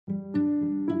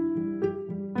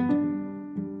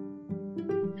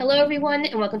Hello, everyone,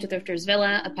 and welcome to Thrifters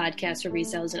Villa, a podcast for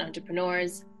resellers and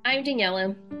entrepreneurs. I'm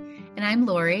Daniela. And I'm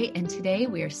Lori, and today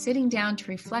we are sitting down to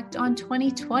reflect on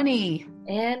 2020.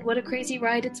 And what a crazy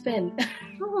ride it's been.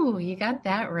 Ooh, you got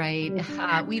that right.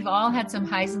 We've all had some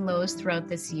highs and lows throughout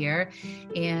this year,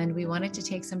 and we wanted to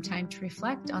take some time to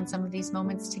reflect on some of these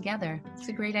moments together. It's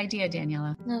a great idea,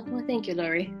 Daniela. Oh, well, thank you,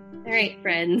 Lori. All right,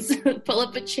 friends, pull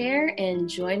up a chair and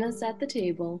join us at the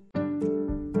table.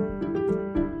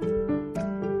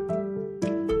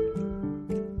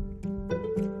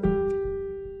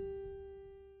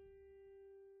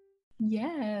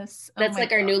 Yes. That's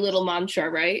like our new little mantra,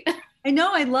 right? I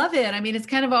know. I love it. I mean, it's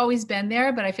kind of always been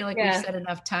there, but I feel like we've said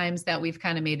enough times that we've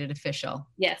kind of made it official.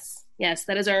 Yes. Yes.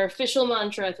 That is our official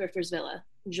mantra at Thrifters Villa.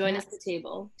 Join us at the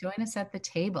table. Join us at the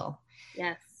table.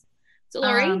 Yes. So,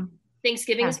 Lori,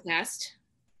 Thanksgiving is past.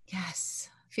 Yes.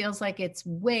 Feels like it's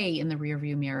way in the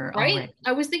rearview mirror. Right? Already.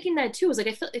 I was thinking that too. It was like,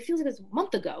 it feels like it's a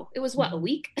month ago. It was what, a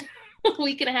week? A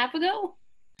week and a half ago?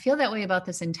 I feel that way about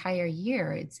this entire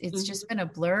year. It's just been a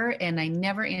blur, and I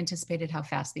never anticipated how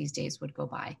fast these days would go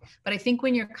by. But I think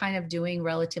when you're kind of doing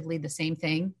relatively the same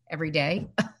thing every day,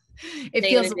 it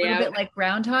feels a little bit like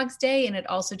Groundhog's Day, and it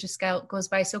also just goes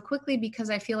by so quickly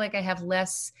because I feel like I have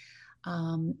less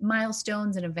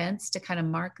milestones and events to kind of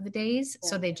mark the days. Yeah.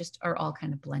 So they just are all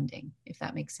kind of blending, if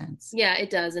that makes sense. Yeah,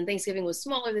 it does. And Thanksgiving was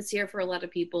smaller this year for a lot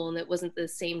of people, and it wasn't the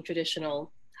same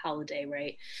traditional holiday,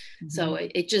 right? Mm-hmm. So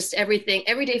it just, every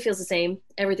day feels the same.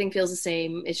 Everything feels the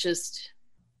same. It's just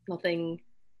nothing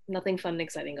fun and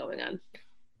exciting going on.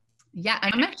 Yeah,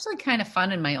 I'm actually kind of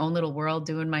fun in my own little world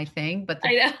doing my thing, but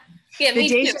I know. Yeah, the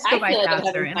days just go by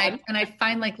faster. And I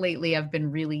find like lately I've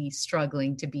been really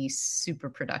struggling to be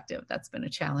super productive. That's been a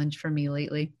challenge for me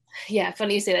lately. Yeah,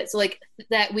 funny you say that. So like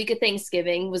that week of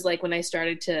Thanksgiving was like when I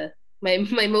started to my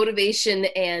motivation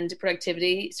and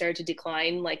productivity started to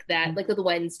decline, like that, like the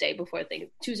Wednesday before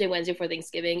Tuesday, Wednesday before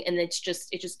Thanksgiving. And it just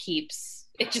keeps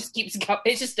going.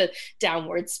 It's just a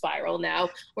downward spiral now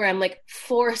where I'm like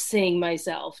forcing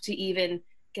myself to even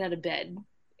get out of bed,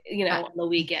 on the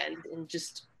weekend and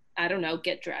just, I don't know,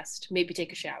 get dressed, maybe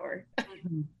take a shower.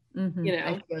 Mm-hmm.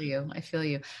 I feel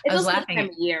you. I was laughing at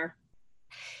the year.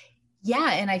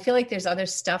 Yeah. And I feel like there's other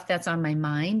stuff that's on my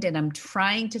mind, and I'm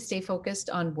trying to stay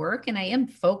focused on work, and I am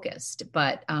focused,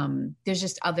 but there's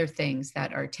just other things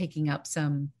that are taking up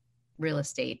some real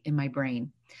estate in my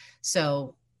brain.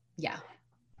 So yeah.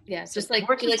 Yeah. Just like,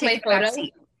 do you like my photo?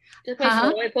 Just my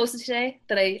photo I posted today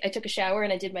that I took a shower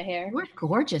and I did my hair. You were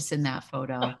gorgeous in that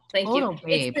photo. Oh, thank you.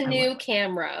 Babe. It's the new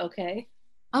camera. Okay.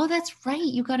 Oh, that's right.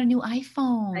 You got a new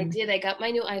iPhone. I did. I got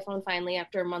my new iPhone finally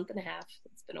after a month and a half.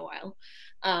 It's been a while.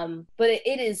 But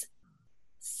it is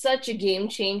such a game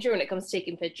changer when it comes to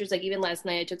taking pictures. Like even last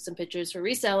night I took some pictures for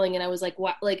reselling, and I was like,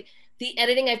 wow, like the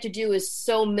editing I have to do is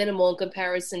so minimal in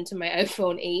comparison to my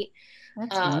iPhone 8.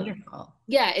 That's wonderful.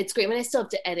 Yeah, it's great. I mean, I still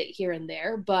have to edit here and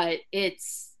there, but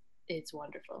it's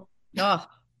wonderful. Oh,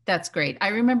 that's great. I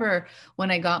remember when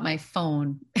I got my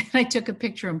phone and I took a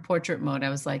picture in portrait mode, I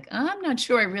was like, I'm not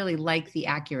sure I really like the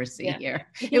accuracy here.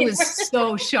 It was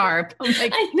so sharp. I'm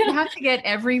like, you have to get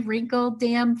every wrinkle,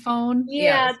 damn phone.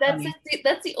 Yeah,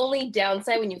 that's the only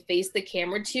downside when you face the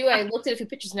camera too. I looked at a few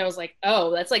pictures and I was like,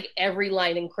 oh, that's like every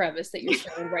line and crevice that you're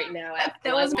showing right now.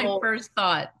 That was my first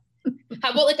thought. How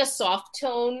about like a soft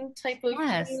tone type of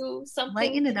hue, something?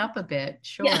 Lighten it up a bit,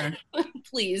 sure. Yeah.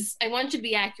 Please. I want you to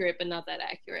be accurate, but not that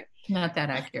accurate. Not that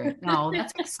accurate. No,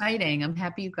 that's exciting. I'm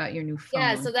happy you got your new phone.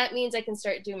 Yeah, so that means I can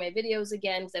start doing my videos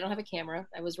again because I don't have a camera.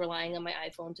 I was relying on my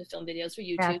iPhone to film videos for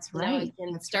YouTube. That's right. Now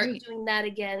I can start doing that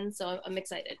again. So I'm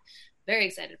excited. Very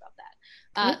excited about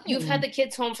that. You've had the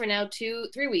kids home for now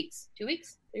 3 weeks. 2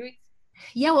 weeks? 3 weeks?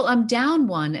 Yeah, well, I'm down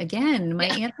one again. My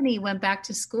Anthony went back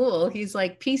to school. He's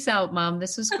like, peace out, Mom.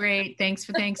 This was great. Thanks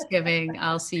for Thanksgiving.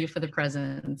 I'll see you for the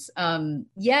presents. I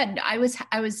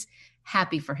was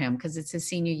happy for him because it's his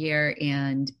senior year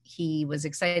and he was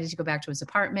excited to go back to his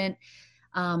apartment.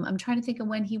 I'm trying to think of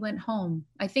when he went home.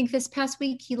 I think this past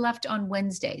week he left on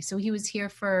Wednesday. So he was here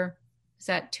for, is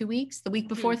that 2 weeks? The week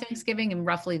before Thanksgiving and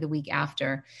roughly the week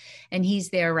after. And he's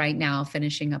there right now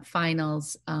finishing up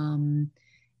finals.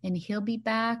 And he'll be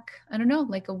back, I don't know,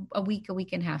 like a week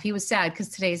and a half. He was sad because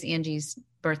today's Angie's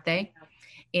birthday.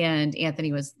 And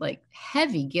Anthony was like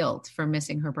heavy guilt for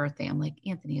missing her birthday. I'm like,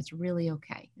 Anthony, it's really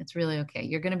okay. It's really okay.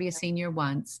 You're going to be a senior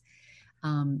once.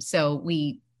 So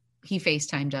we he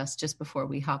FaceTimed us just before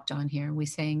we hopped on here. We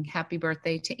sang happy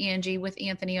birthday to Angie with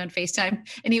Anthony on FaceTime.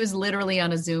 And he was literally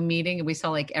on a Zoom meeting and we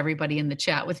saw like everybody in the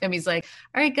chat with him. He's like,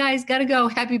 all right, guys, got to go.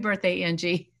 Happy birthday,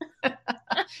 Angie.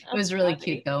 It was really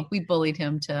cute though. We bullied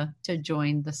him to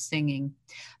join the singing,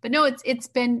 but no, it's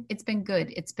been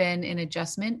good. It's been an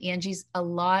adjustment. Angie's a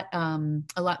lot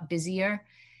busier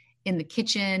in the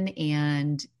kitchen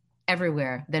and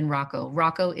everywhere than Rocco.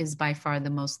 Rocco is by far the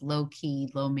most low key,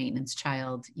 low maintenance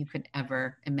child you could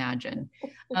ever imagine.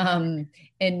 And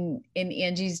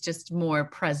Angie's just more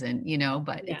present,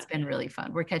 but It's been really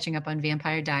fun. We're catching up on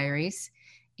Vampire Diaries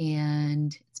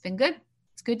and it's been good.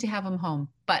 It's good to have him home,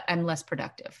 but I'm less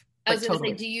productive. I was going to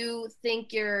say, do you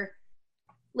think you're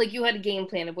like, you had a game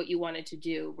plan of what you wanted to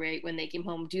do, right? When they came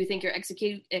home, do you think you're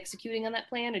executing on that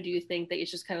plan? Or do you think that it's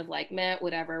just kind of like, meh,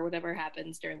 whatever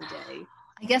happens during the day?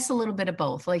 I guess a little bit of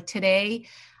both. Like today,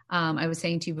 I was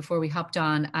saying to you before we hopped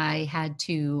on,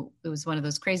 it was one of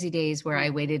those crazy days where I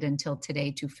waited until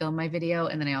today to film my video.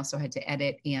 And then I also had to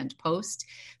edit and post.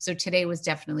 So today was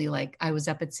definitely like, I was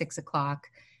up at 6:00.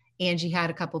 Angie had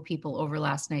a couple people over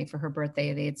last night for her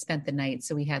birthday. They had spent the night.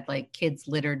 So we had like kids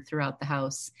littered throughout the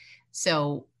house.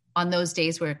 So on those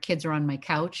days where kids are on my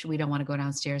couch, we don't want to go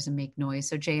downstairs and make noise.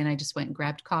 So Jay and I just went and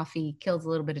grabbed coffee, killed a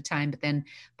little bit of time. But then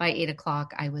by 8:00,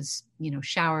 I was,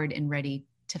 showered and ready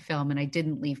to film. And I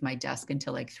didn't leave my desk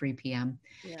until like 3 p.m.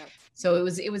 Yeah. So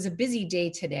it was a busy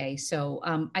day today. So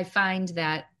I find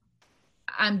that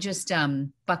I'm just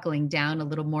buckling down a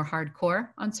little more hardcore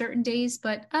on certain days.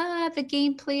 But the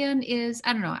game plan is,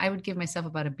 I don't know, I would give myself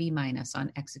about a B-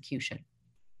 on execution.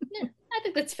 Yeah, I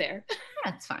think that's fair.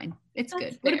 That's fine. It's good.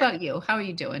 Fair. What about you? How are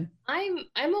you doing?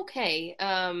 I'm okay.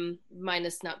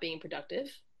 Minus not being productive,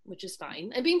 which is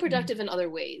fine. I'm being productive in other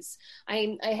ways.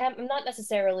 I'm not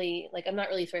necessarily like, I'm not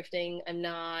really thrifting. I'm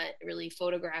not really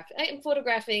photographing. I'm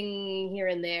photographing here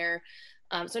and there.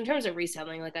 So in terms of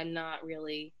reselling, like I'm not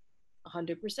really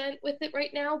 100% with it right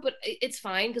now, but it's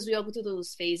fine because we all go through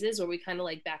those phases where we kind of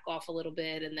like back off a little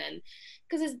bit, and then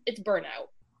because it's burnout.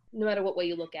 No matter what way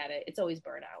you look at it, it's always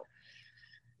burnout.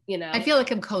 I feel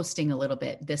like I'm coasting a little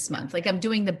bit this month. Like I'm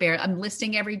doing I'm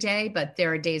listing every day, but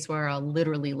there are days where I'll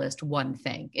literally list one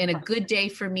thing. And a good day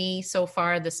for me so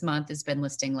far this month has been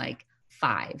listing like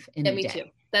 5 in a day. Me too.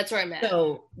 That's where I'm at.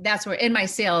 So that's where, and my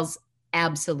sales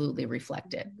absolutely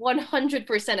reflected.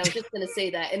 100%. I was just going to say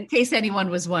that. In case anyone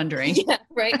was wondering. Yeah,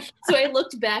 right. So I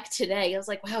looked back today. I was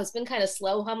like, wow, it's been kind of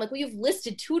slow. I'm like, well, you've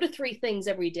listed 2 to 3 things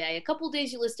every day. A couple of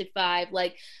days you listed 5.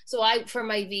 Like, so for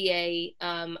my VA,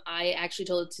 I actually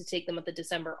told it to take them at the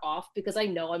December off because I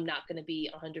know I'm not going to be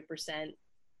 100%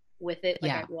 with it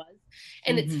like I was.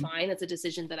 And it's fine. It's a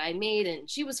decision that I made and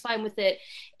she was fine with it.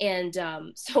 And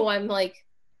so I'm like,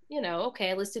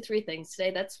 okay, I listed 3 things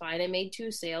today. That's fine. I made 2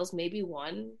 sales, maybe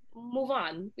 1, move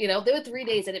on. There were 3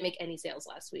 days I didn't make any sales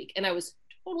last week and I was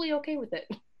totally okay with it.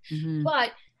 Mm-hmm.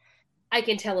 But I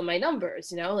can tell in my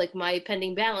numbers, like my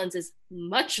pending balance is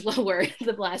much lower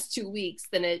the last 2 weeks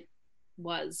than it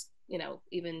was,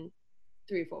 even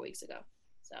 3 or 4 weeks ago.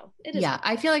 So it is. Yeah,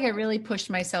 I feel like I really pushed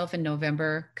myself in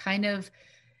November, kind of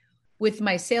with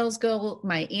my sales goal,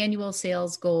 my annual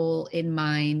sales goal in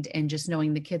mind, and just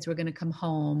knowing the kids were going to come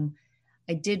home.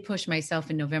 I did push myself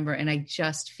in November and I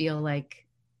just feel like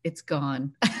it's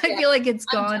gone. Yeah. I feel like it's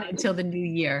gone until the new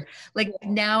year. Like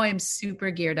now I'm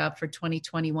super geared up for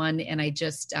 2021. And I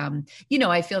just,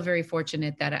 I feel very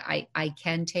fortunate that I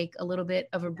can take a little bit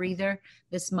of a breather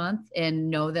this month and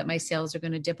know that my sales are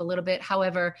going to dip a little bit.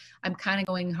 However, I'm kind of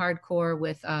going hardcore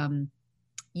with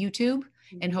YouTube.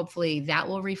 And hopefully that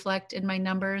will reflect in my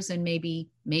numbers and maybe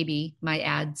my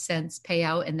AdSense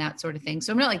payout and that sort of thing.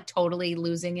 So I'm not like totally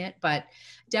losing it, but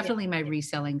definitely my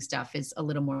reselling stuff is a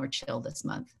little more chill this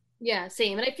month. Yeah,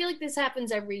 same. And I feel like this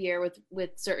happens every year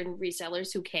with certain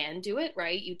resellers who can do it,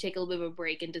 right? You take a little bit of a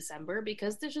break in December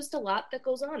because there's just a lot that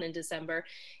goes on in December.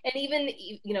 And even,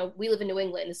 we live in New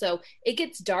England, so it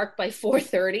gets dark by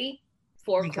 4:30,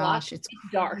 4 o'clock. Gosh, it's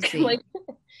dark. Like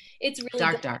it's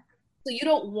really dark. So you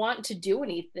don't want to do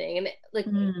anything. And like,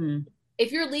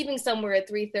 if you're leaving somewhere at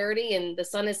 3:30 and the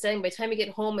sun is setting, by the time you get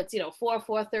home, it's,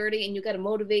 4:30 and you got to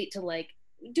motivate to like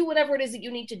do whatever it is that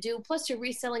you need to do. Plus you're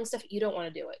reselling stuff. You don't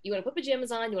want to do it. You want to put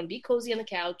pajamas on, you want to be cozy on the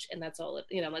couch. And that's all,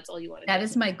 that's all you want to do. That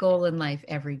is my goal in life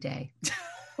every day.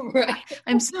 Right.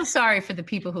 I'm so sorry for the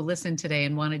people who listened today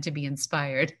and wanted to be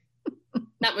inspired.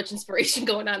 Not much inspiration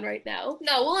going on right now.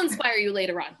 No, we'll inspire you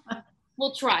later on.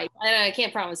 We'll try. I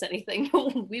can't promise anything,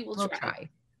 but we'll try.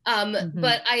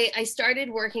 But I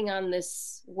started working on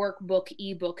this workbook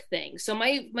ebook thing. So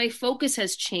my focus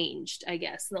has changed, I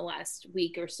guess, in the last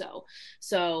week or so.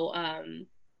 So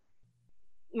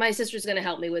my sister's going to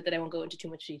help me with it. I won't go into too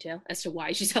much detail as to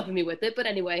why she's helping me with it. But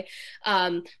anyway,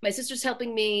 my sister's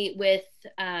helping me with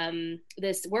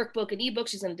this workbook and ebook.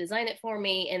 She's going to design it for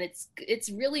me. And it's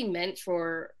really meant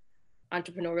for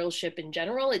entrepreneurship in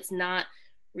general. It's not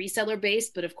reseller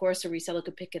based, but of course a reseller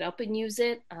could pick it up and use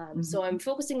it. So I'm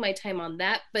focusing my time on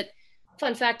that. But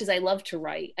fun fact is I love to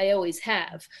write. I always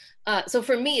have. So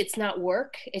for me, it's not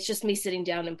work. It's just me sitting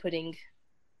down and putting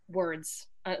words,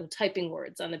 typing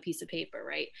words on a piece of paper,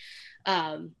 right?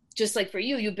 Just like for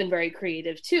you, you've been very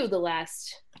creative too the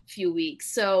last few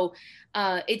weeks. So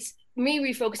it's me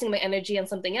refocusing my energy on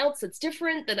something else that's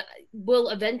different that will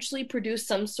eventually produce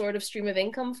some sort of stream of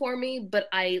income for me, but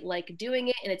I like doing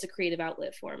it and it's a creative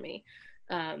outlet for me.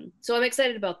 So I'm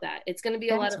excited about that. It's going to be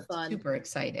a lot of fun. Super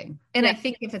exciting. And I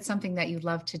think if it's something that you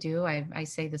love to do, I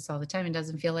say this all the time, it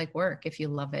doesn't feel like work if you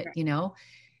love it, you know,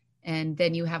 and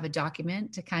then you have a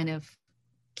document to kind of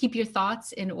keep your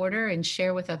thoughts in order and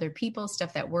share with other people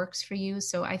stuff that works for you.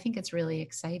 So I think it's really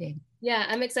exciting. Yeah,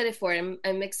 I'm excited for it.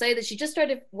 I'm excited that she just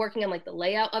started working on like the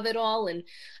layout of it all. And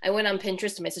I went on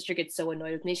Pinterest and my sister gets so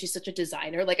annoyed with me. She's such a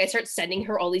designer. Like I start sending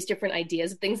her all these different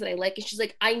ideas of things that I like. And she's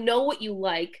like, I know what you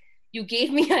like. You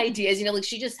gave me ideas, you know, like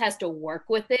she just has to work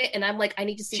with it. And I'm like, I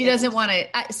need to see. She doesn't want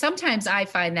to. Sometimes I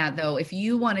find that though, if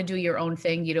you want to do your own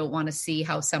thing, you don't want to see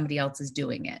how somebody else is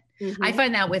doing it. I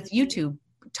find that with YouTube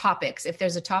topics. If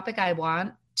there's a topic I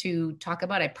want to talk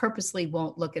about, I purposely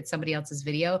won't look at somebody else's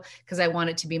video because I want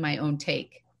it to be my own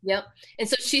take. Yep. And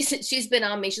so she's been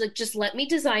on me. She's like, just let me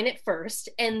design it first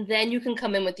and then you can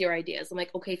come in with your ideas. I'm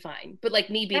like, okay, fine. But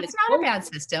like me being that's not a bad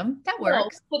system. That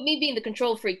works. No, but me being the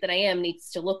control freak that I am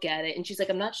needs to look at it. And she's like,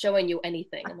 I'm not showing you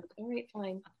anything. I'm like, all right,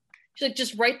 fine. She's like,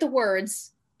 just write the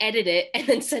words, edit it, and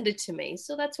then send it to me.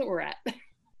 So that's where we're at.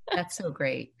 That's so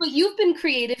great. But you've been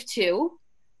creative too.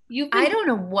 I don't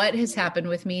know what has happened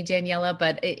with me, Daniela,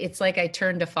 but it's like I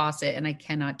turned a faucet and I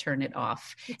cannot turn it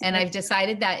off. And I've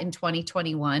decided that in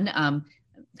 2021,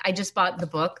 I just bought the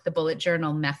book, The Bullet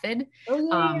Journal Method.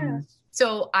 Oh, yeah.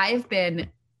 So I've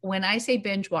been, when I say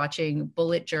binge watching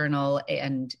bullet journal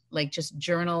and like just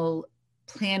journal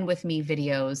plan with me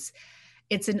videos,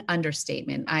 it's an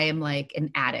understatement. I am like an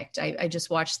addict. I just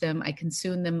watch them. I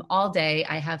consume them all day.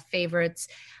 I have favorites.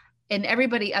 And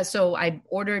everybody, so I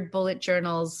ordered bullet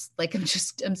journals. Like I'm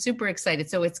super excited.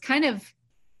 So it's kind of,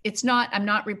 I'm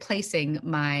not replacing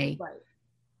my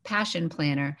passion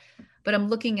planner, but I'm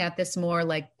looking at this more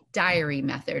like diary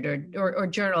method or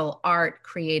journal, art,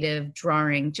 creative,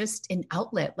 drawing, just an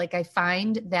outlet. Like I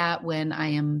find that when I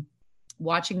am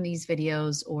watching these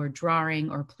videos or drawing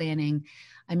or planning,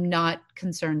 I'm not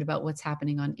concerned about what's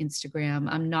happening on Instagram.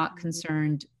 I'm not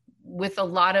concerned with a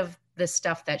lot of the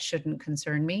stuff that shouldn't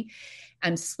concern me.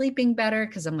 I'm sleeping better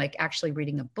because I'm like actually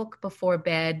reading a book before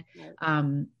bed.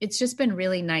 It's just been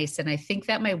really nice. And I think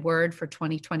that my word for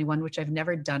 2021, which I've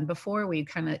never done before, where you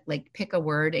kind of like pick a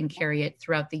word and carry it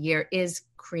throughout the year, is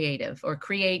creative or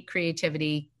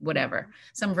creativity, whatever,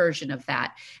 some version of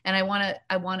that. And I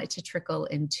want it to trickle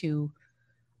into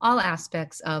all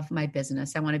aspects of my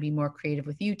business. I want to be more creative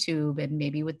with YouTube and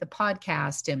maybe with the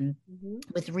podcast and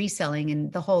with reselling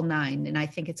and the whole nine. And I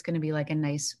think it's going to be like a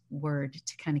nice word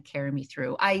to kind of carry me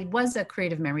through. I was a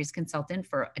creative memories consultant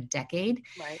for a decade,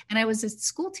 and I was a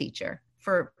school teacher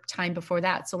for time before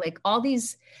that. So like all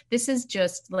these, this is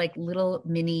just like little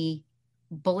mini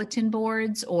bulletin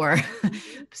boards or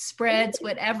spreads,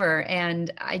 whatever.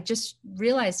 And I just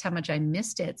realized how much I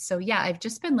missed it. So yeah, I've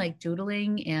just been like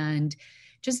doodling and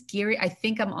just gearing. I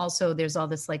think there's all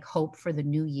this like hope for the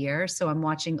new year. So I'm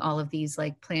watching all of these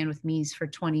like plan with me's for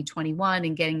 2021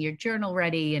 and getting your journal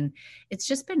ready. And it's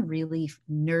just been really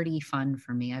nerdy fun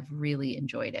for me. I've really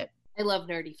enjoyed it. I love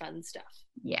nerdy fun stuff.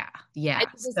 Yeah. I did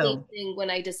the same thing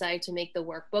when I decided to make the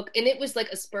workbook, and it was like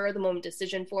a spur of the moment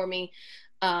decision for me.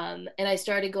 And I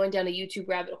started going down a YouTube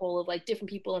rabbit hole of like different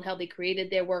people and how they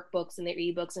created their workbooks and their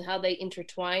ebooks and how they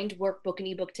intertwined workbook and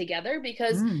ebook together,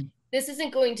 because this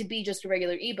isn't going to be just a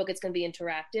regular ebook. It's going to be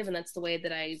interactive. And that's the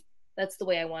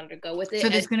way I wanted to go with it. So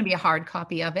there's going to be a hard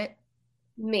copy of it?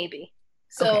 Maybe.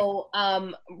 So,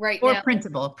 right or now,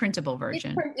 printable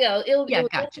version. It'll be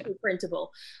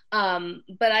printable.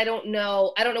 But I don't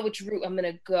know which route I'm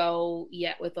going to go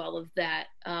yet with all of that.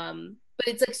 But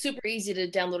it's like super easy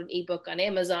to download an ebook on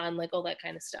Amazon, like all that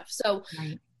kind of stuff. So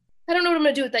I don't know what I'm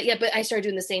going to do with that yet, but I started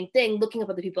doing the same thing, looking up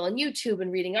other people on YouTube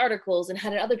and reading articles, and how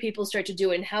did other people start to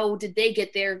do it, and how did they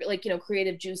get their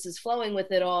creative juices flowing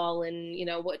with it all, and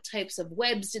what types of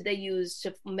webs did they use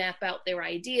to map out their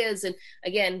ideas. And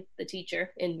again, the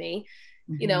teacher in me,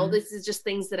 this is just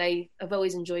things that I've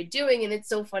always enjoyed doing. And it's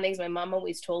so funny because my mom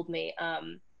always told me,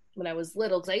 when I was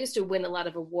little, because I used to win a lot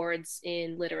of awards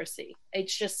in literacy.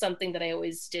 It's just something that I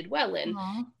always did well in.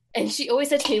 Aww. And she always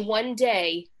said to me, one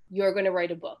day you're going to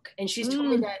write a book. And she's told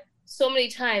me that so many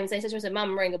times. I said to her, I said,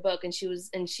 Mom, I'm writing a book. And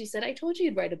she said, I told you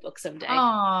you'd write a book someday.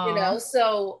 Aww. You know,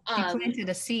 so she planted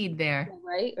a seed there.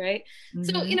 Right.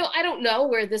 So, you know, I don't know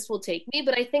where this will take me,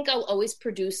 but I think I'll always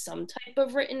produce some type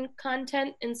of written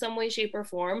content in some way, shape, or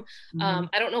form. I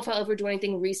don't know if I'll ever do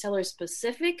anything reseller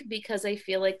specific, because I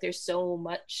feel like there's so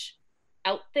much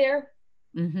out there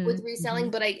with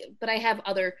reselling, but I have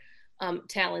other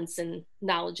talents and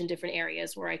knowledge in different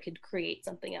areas where I could create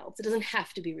something else. It doesn't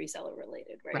have to be reseller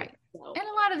related, right? So, and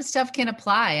a lot of the stuff can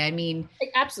apply. I mean,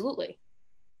 absolutely.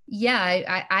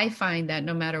 Yeah, I find that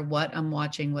no matter what I'm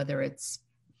watching, whether it's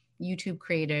YouTube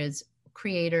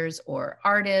creators or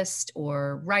artists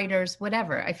or writers,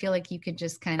 whatever, I feel like you could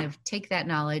just kind of take that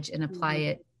knowledge and apply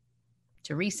it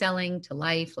to reselling, to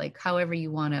life, like however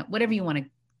you want to, whatever you want to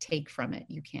take from it,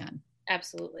 you can.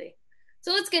 Absolutely.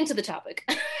 So let's get into the topic.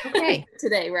 Okay.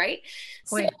 Today, right?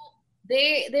 Wait. So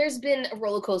there's been a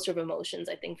roller coaster of emotions,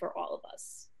 I think, for all of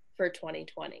us for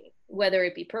 2020, whether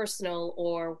it be personal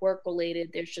or work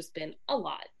related. There's just been a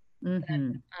lot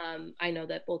that, I know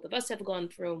that both of us have gone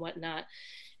through and whatnot.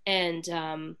 And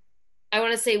I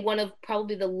want to say one of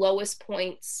probably the lowest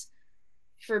points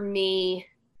for me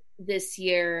this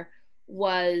year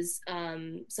was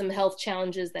some health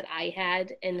challenges that I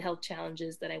had and health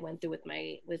challenges that I went through with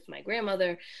my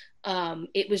grandmother.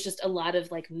 It was just a lot of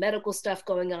like medical stuff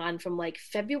going on from like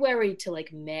February to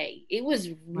like May. It was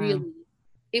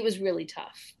really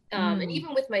tough. And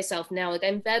even with myself now, like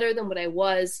I'm better than what I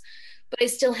was, but I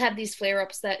still have these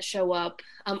flare-ups that show up.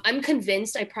 I'm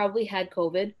convinced I probably had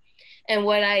COVID. And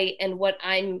what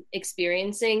I'm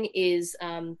experiencing is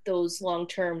those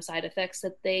long-term side effects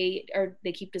that they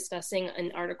keep discussing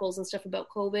in articles and stuff about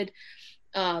COVID.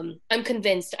 I'm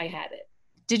convinced I had it.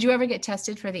 Did you ever get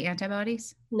tested for the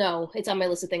antibodies? No, it's on my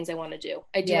list of things I want to do.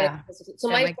 I do. Yeah. So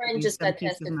my friend just got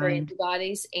tested for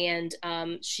antibodies, and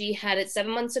she had it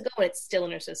 7 months ago, and it's still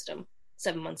in her system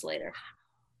 7 months later.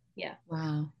 Yeah.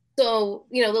 Wow. So,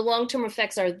 you know, the long-term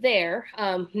effects are there.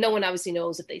 No one obviously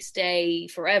knows if they stay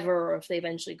forever or if they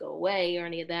eventually go away or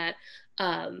any of that.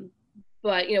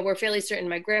 But, you know, we're fairly certain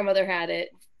my grandmother had it,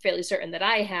 fairly certain that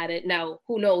I had it. Now,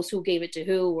 who knows who gave it to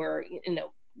who, or, you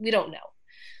know, we don't know.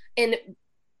 And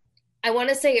I want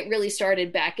to say it really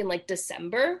started back in like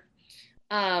December,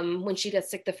 when she got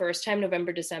sick the first time,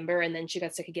 November, December, and then she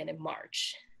got sick again in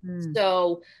March.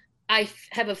 So I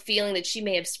have a feeling that she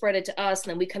may have spread it to us, and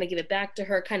then we kind of give it back to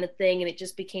her kind of thing. And it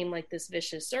just became like this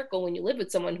vicious circle when you live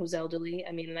with someone who's elderly.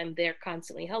 I mean, and I'm there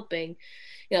constantly helping.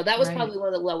 You know, that was probably one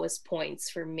of the lowest points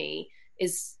for me,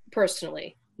 is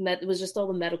personally. And that was just all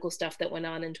the medical stuff that went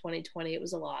on in 2020. It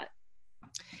was a lot.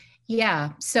 Yeah.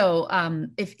 So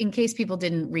if in case people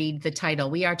didn't read the title,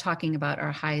 we are talking about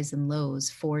our highs and lows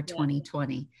for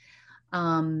 2020.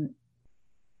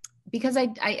 Because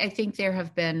I think there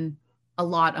have been a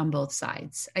lot on both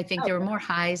sides. I think there were more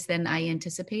highs than I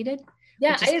anticipated.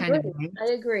 Yeah,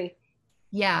 I agree.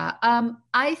 Yeah.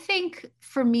 I think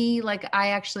for me, like I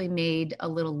actually made a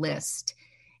little list,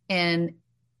 and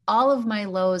all of my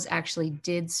lows actually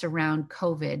did surround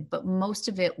COVID, but most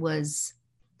of it was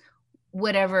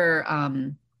whatever,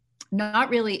 not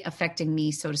really affecting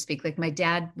me, so to speak. Like my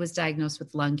dad was diagnosed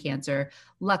with lung cancer.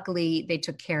 Luckily they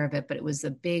took care of it, but it was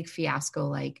a big fiasco.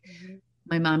 Like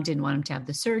my mom didn't want him to have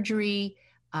the surgery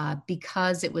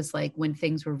because it was like when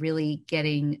things were really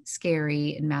getting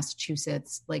scary in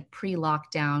Massachusetts, like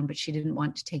pre-lockdown, but she didn't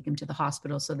want to take him to the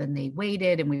hospital. So then they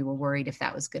waited, and we were worried if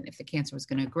the cancer was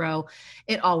going to grow.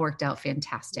 It all worked out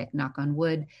fantastic, knock on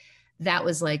wood. That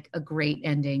was like a great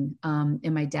ending.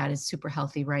 And my dad is super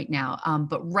healthy right now.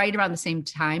 But right around the same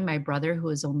time, my brother, who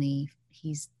is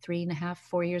he's 3.5,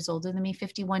 4 years older than me,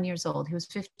 51 years old. He was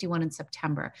 51 in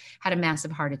September, had a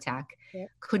massive heart attack. Yeah.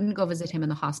 Couldn't go visit him in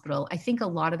the hospital. I think a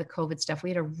lot of the COVID stuff,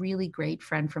 we had a really great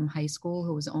friend from high school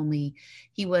who was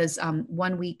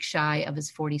 1 week shy of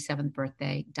his 47th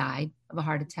birthday, died of a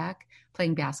heart attack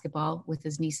playing basketball with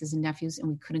his nieces and nephews, and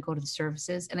we couldn't go to the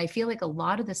services. And I feel like a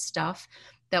lot of the stuff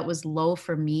that was low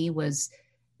for me was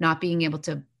not being able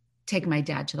to take my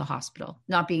dad to the hospital,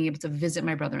 not being able to visit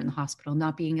my brother in the hospital,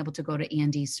 not being able to go to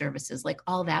Andy's services. Like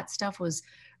all that stuff was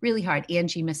really hard.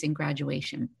 Angie missing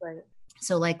graduation. Right.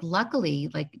 So like, luckily,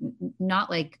 like not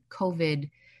like COVID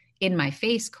in my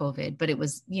face COVID, but it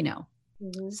was, you know,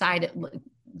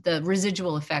 the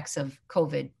residual effects of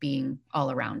COVID being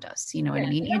all around us. You know what I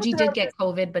mean? Angie did get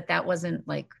COVID, but that wasn't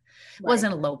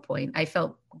wasn't a low point. I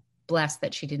felt blessed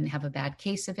that she didn't have a bad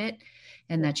case of it,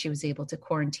 and that she was able to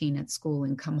quarantine at school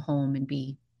and come home and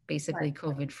be basically Right.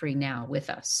 COVID free now with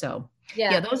us. So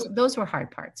Yeah. yeah, those were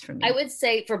hard parts for I me. would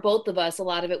say for both of us, a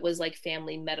lot of it was like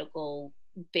family medical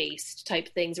based type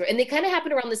things, and they kind of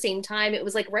happened around the same time. It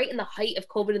was like right in the height of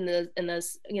COVID, in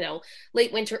the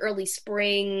late winter, early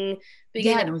spring, Yeah,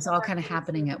 beginning and of it was all summer. kind of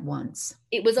happening at once.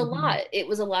 It was a Mhm. lot. It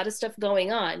was a lot of stuff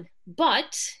going on.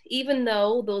 But even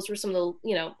though those were some of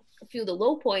the, a few of the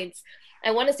low points, I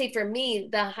want to say for me,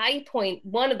 the high point,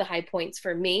 one of the high points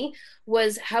for me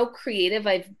was how creative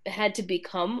I've had to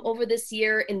become over this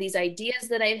year, and these ideas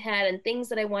that I've had and things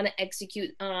that I want to execute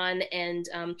on, and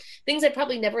things I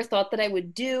probably never thought that I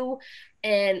would do.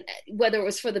 And whether it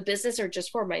was for the business or just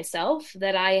for myself,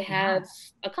 that I have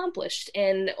Yes. accomplished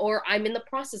or I'm in the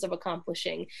process of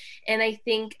accomplishing. And I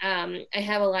think I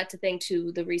have a lot to thank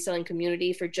to the reselling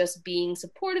community for just being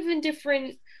supportive in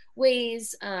different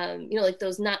ways. Like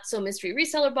those not so mystery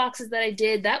reseller boxes that I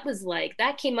did,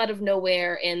 that came out of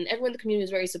nowhere, and everyone in the community was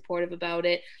very supportive about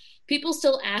it. People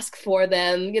still ask for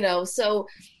them, so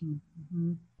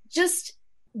Mhm. just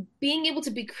being able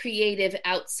to be creative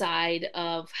outside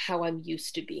of how I'm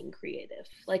used to being creative.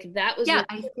 Like that was Yeah,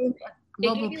 really, I think a it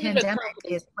gave global me a little bit of pandemic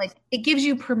is confidence. like, it gives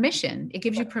you permission. It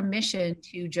gives you permission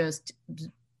to just,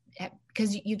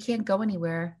 because you can't go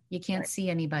anywhere, you can't Right. see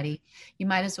anybody. You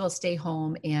might as well stay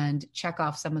home and check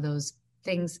off some of those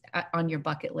things on your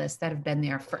bucket list that have been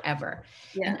there forever.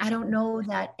 And Yeah. I don't know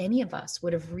that any of us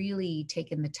would have really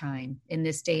taken the time in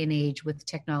this day and age with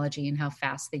technology and how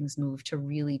fast things move to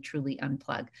really truly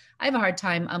unplug. I have a hard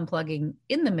time unplugging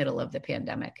in the middle of the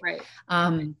pandemic. Right.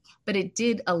 But it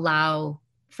did allow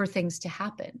for things to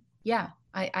happen. Yeah,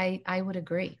 I would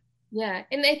agree. Yeah,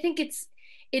 and I think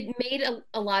it made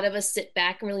a lot of us sit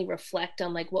back and really reflect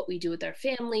on like what we do with our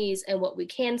families and what we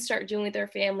can start doing with our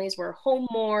families. We're home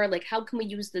more, like how can we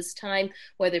use this time,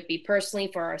 whether it be personally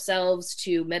for ourselves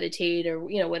to meditate or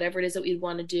whatever it is that we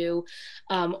want to do,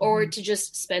 or Mhm. to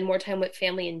just spend more time with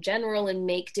family in general and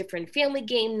make different family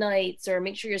game nights, or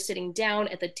make sure you're sitting down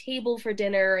at the table for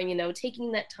dinner and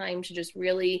taking that time to just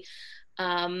really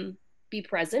um, be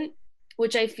present,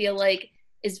 which I feel like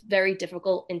is very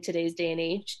difficult in today's day and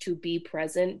age to be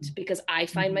present, because I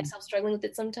find Mhm. myself struggling with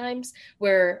it sometimes,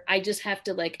 where I just have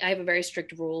to, like, I have a very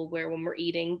strict rule where when we're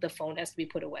eating, the phone has to be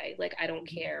put away. Like, I don't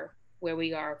care where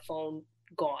we are, phone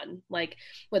gone. Like,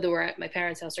 whether we're at my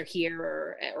parents' house or here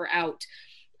or out,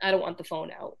 I don't want the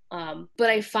phone out. But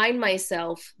I find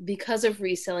myself, because of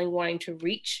reselling, wanting to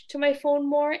reach to my phone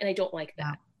more, and I don't like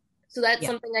Yeah. that. So that's Yeah.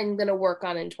 something I'm going to work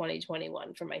on in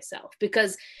 2021 for myself,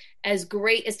 because as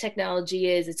great as technology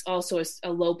is, it's also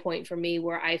a low point for me,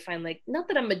 where I find, like, not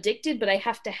that I'm addicted, but I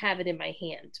have to have it in my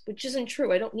hand, which isn't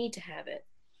true. I don't need to have it.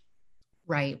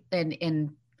 Right. And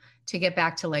to get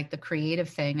back to like the creative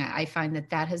thing, I find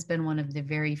that has been one of the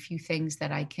very few things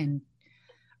that I can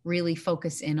really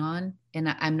focus in on, and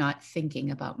I'm not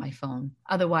thinking about my phone.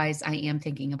 Otherwise, I am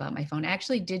thinking about my phone. I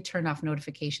actually did turn off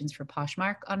notifications for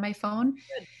Poshmark on my phone,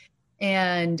 Good.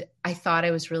 and I thought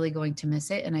I was really going to miss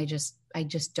it, and I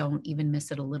just don't even miss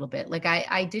it a little bit. Like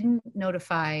I didn't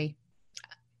notify.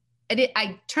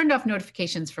 I turned off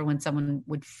notifications for when someone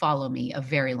would follow me a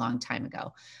very long time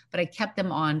ago, but I kept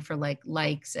them on for like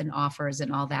likes and offers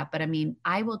and all that. But I mean,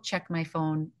 I will check my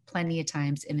phone plenty of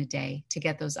times in a day to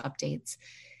get those updates.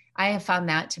 I have found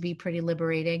that to be pretty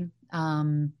liberating.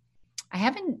 I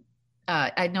haven't,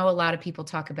 I know a lot of people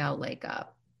talk about like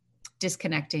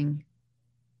disconnecting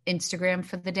Instagram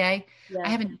for the day. I Yeah,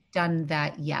 haven't done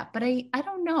that yet, but I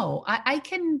don't know. I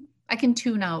can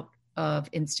tune out of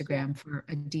yeah, Instagram for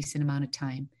a decent amount of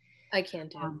time. I can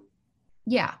too. Um,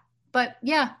 yeah, but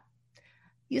yeah.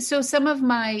 So some of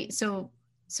my so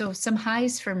some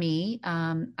highs for me.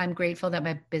 I'm grateful that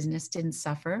my business didn't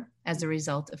suffer as a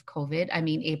result of COVID. I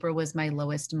mean, April was my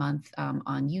lowest month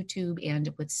on YouTube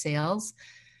and with sales.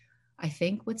 I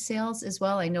think with sales as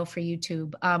well. I know for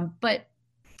YouTube, but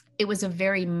it was a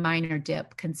very minor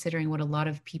dip considering what a lot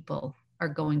of people are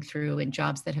going through and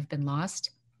jobs that have been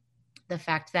lost. The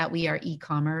fact that we are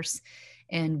e-commerce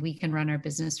and we can run our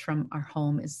business from our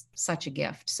home is such a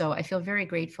gift. So I feel very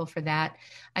grateful for that.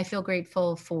 I feel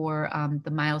grateful for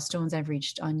the milestones I've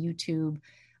reached on YouTube.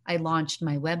 I launched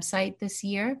my website this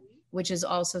year, which is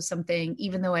also something,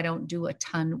 even though I don't do a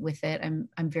ton with it,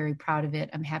 I'm very proud of it.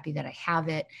 I'm happy that I have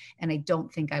it, and I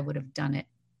don't think I would have done it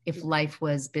if life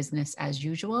was business as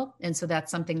usual. And so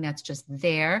that's something that's just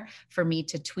there for me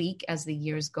to tweak as the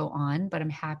years go on, but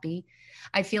I'm happy.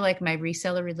 I feel like my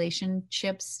reseller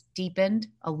relationships deepened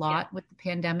a Yeah, lot with the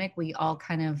pandemic. We all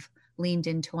kind of leaned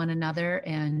into one another,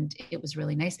 and it was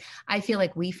really nice. I feel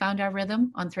like we found our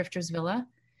rhythm on Thrifters Villa.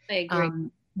 I agree.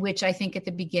 which I think at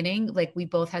the beginning, like we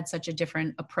both had such a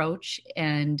different approach,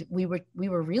 and we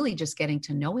were really just getting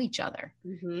to know each other.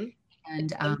 Mm-hmm.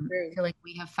 And I feel like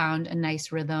we have found a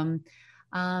nice rhythm.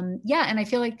 Yeah, and I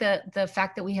feel like the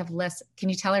fact that we have less. Can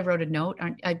you tell I wrote a note?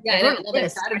 I wrote a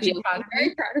list. I'm proud of you. I'm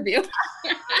very proud of you.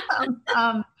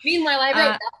 Meanwhile, I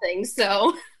wrote nothing.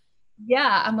 So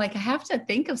yeah, I'm like, I have to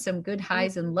think of some good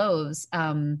highs and lows.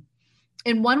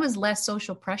 And one was less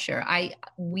social pressure.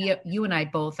 You and I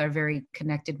both are very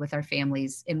connected with our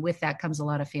families, and with that comes a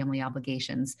lot of family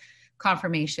obligations.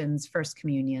 Confirmations, first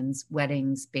communions,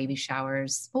 weddings, baby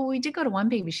showers. Oh, we did go to one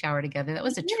baby shower together. That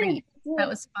was a treat. That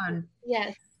was fun.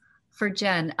 Yes. For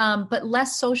Jen. But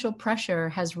less social pressure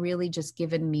has really just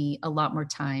given me a lot more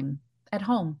time at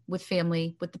home with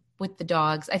family, with the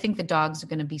dogs. I think the dogs are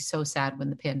going to be so sad when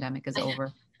the pandemic is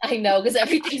over. I know, because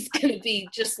everything's going to be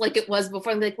just like it was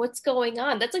before. I'm like, what's going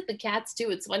on? That's like the cats too.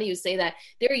 It's funny you say that.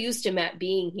 They're used to Matt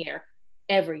being here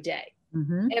every day.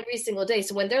 Mm-hmm. Every single day.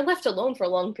 So when they're left alone for a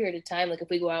long period of time, like if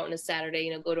we go out on a Saturday,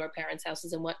 go to our parents'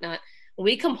 houses and whatnot, when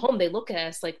we come home, they look at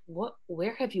us like, "What?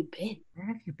 Where have you been? Where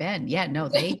have you been?" Yeah, no,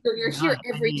 you're here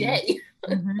every day.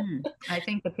 Mm-hmm. I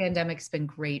think the pandemic's been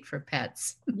great for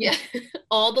pets. Yeah,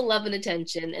 all the love and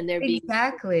attention, and they're being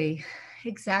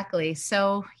exactly.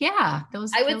 So yeah,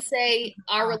 I would say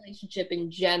our relationship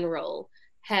in general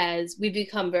we've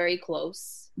become very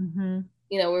close. Mm-hmm.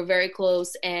 We're very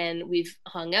close, and we've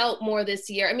hung out more this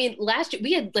year. I mean, last year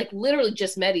we had like literally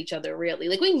just met each other, really.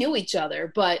 Like we knew each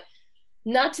other, but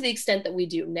not to the extent that we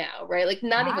do now, right? Like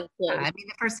not even close. I mean,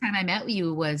 the first time I met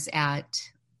you was at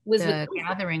the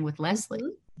gathering with Leslie.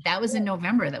 Mm-hmm. That was in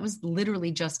November. That was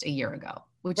literally just a year ago,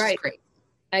 which is great.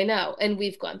 I know. And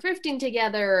we've gone thrifting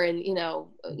together, and,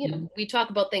 we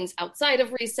talk about things outside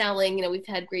of reselling. We've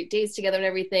had great days together and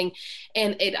everything.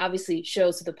 And it obviously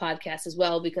shows to the podcast as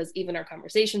well, because even our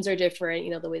conversations are different,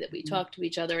 the way that we talk to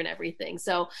each other and everything.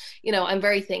 So, I'm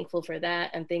very thankful for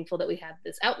that. I'm thankful that we have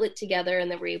this outlet together and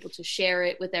that we're able to share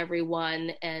it with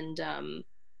everyone. And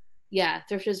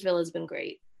Thrifters Villa has been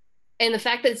great. And the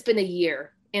fact that it's been a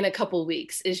year in a couple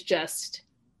weeks is just.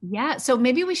 Yeah. So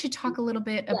maybe we should talk a little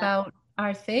bit about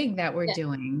our thing that we're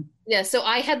doing. Yeah. So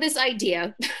I had this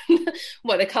idea,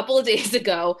 a couple of days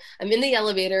ago. I'm in the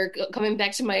elevator coming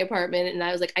back to my apartment, and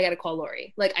I was like, I got to call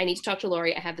Lori. Like, I need to talk to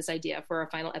Lori. I have this idea for our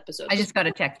final episode. I just got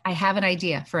a text. I have an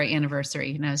idea for our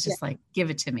anniversary. And I was just like,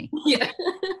 give it to me. Yeah.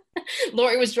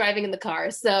 Lori was driving in the car.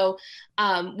 So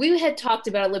we had talked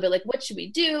about a little bit, like, what should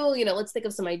we do? Let's think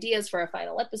of some ideas for our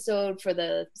final episode for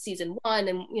the season 1,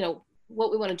 and, what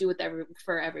we want to do with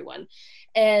for everyone.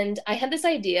 And I had this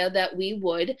idea that we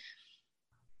would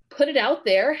put it out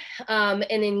there and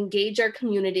engage our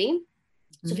community.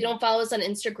 So if you don't follow us on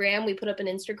Instagram, we put up an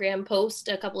Instagram post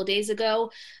a couple of days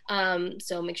ago.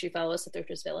 So make sure you follow us at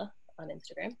Thrifters Villa on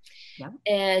Instagram. Yeah.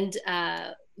 And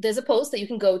there's a post that you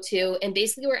can go to, and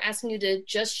basically we're asking you to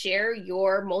just share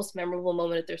your most memorable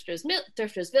moment at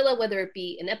Thrifters Villa, whether it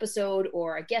be an episode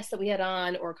or a guest that we had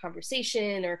on, or a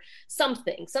conversation, or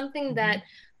something that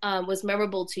was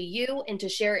memorable to you, and to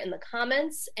share it in the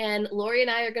comments. And Lori and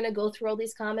I are going to go through all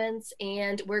these comments,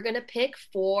 and we're going to pick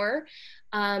 4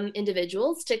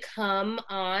 individuals to come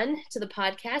on to the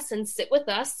podcast and sit with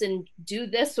us and do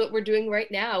what we're doing right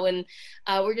now. And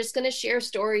we're just going to share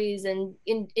stories, and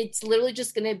it's literally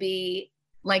just going to be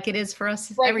like it is for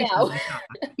us right every now.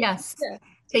 Yes. Yeah.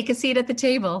 Take a seat at the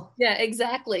table. Yeah,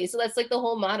 exactly. So that's like the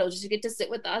whole motto, just to get to sit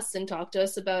with us and talk to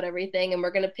us about everything. And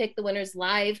we're going to pick the winners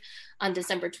live on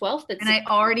December 12th. And I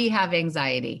already have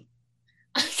anxiety.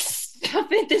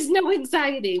 Stop it. There's no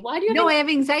anxiety. Why do you I have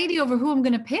anxiety over who I'm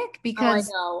going to pick, because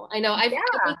I know.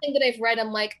 Everything that I've read,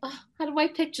 I'm like, how do I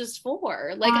pick just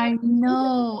 4? Like, I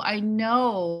know.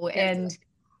 And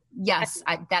yes,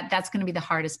 that's going to be the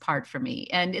hardest part for me.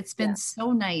 And it's been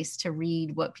so nice to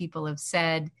read what people have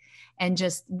said and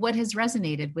just what has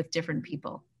resonated with different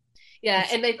people. Yeah.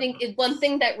 And I think one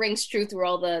thing that rings true through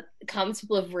all the comments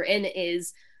people have written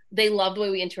is they love the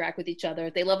way we interact with each other.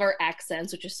 They love our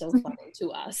accents, which is so funny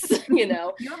to us, You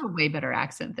have a way better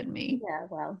accent than me. Yeah,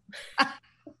 well,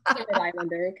 I'm an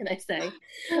Islander, can I say?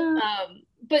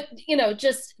 But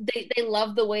just they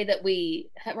love the way that we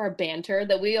have our banter,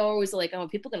 that we always like, oh, are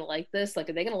people gonna like this? Like,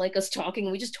 are they gonna like us talking?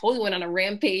 And we just totally went on a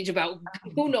rampage about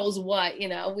who knows what.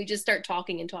 We just start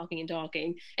talking and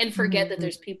forget that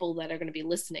there's people that are going to be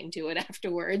listening to it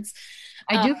afterwards.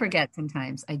 I do forget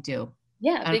sometimes. I do.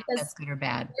 Yeah, because that's good or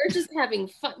bad. We're just having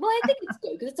fun. Well, I think it's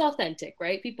good because it's authentic,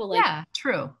 right? People like. Yeah,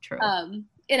 true.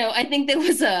 I think there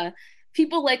was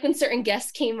people like when certain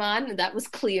guests came on, and that was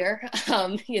clear.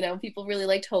 People really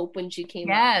liked Hope when she came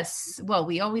on. Yes. Well,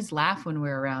 we always laugh when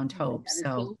we're around Hope.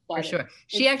 So for sure.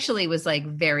 She actually was like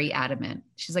very adamant.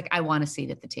 She's like, I want a seat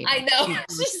at the table. I know.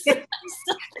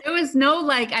 There was no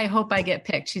like, I hope I get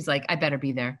picked. She's like, I better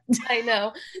be there. I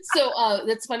know. So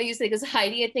that's funny you say, because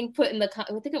Heidi, I think, put in the,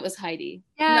 I think it was Heidi.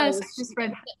 Yes. No, just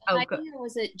read, Heidi, or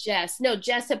was it Jess? No,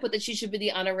 Jess had put that she should be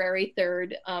the honorary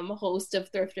third host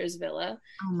of Thrifters Villa.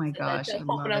 Oh my gosh. And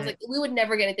I was like, we would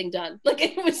never get anything done. Like,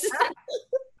 it was just,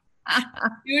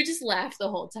 you would just laugh the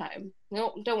whole time.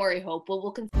 No, don't worry, Hope.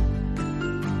 We'll continue.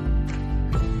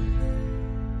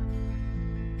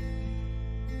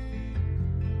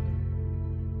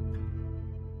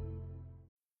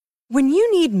 When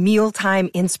you need mealtime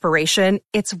inspiration,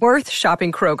 it's worth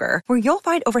shopping Kroger, where you'll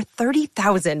find over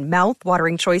 30,000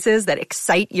 mouth-watering choices that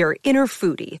excite your inner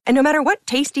foodie. And no matter what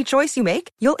tasty choice you make,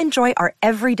 you'll enjoy our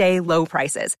everyday low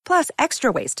prices, plus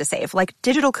extra ways to save, like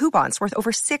digital coupons worth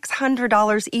over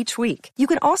 $600 each week. You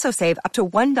can also save up to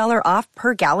 $1 off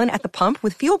per gallon at the pump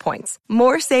with fuel points.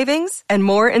 More savings and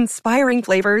more inspiring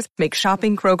flavors make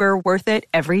shopping Kroger worth it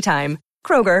every time.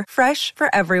 Kroger, fresh for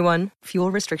everyone.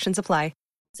 Fuel restrictions apply.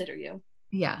 Consider you.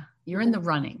 Yeah, you're in the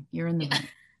running. You're in the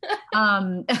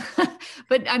running.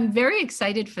 But I'm very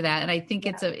excited for that, and I think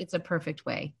it's a perfect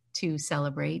way to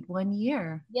celebrate 1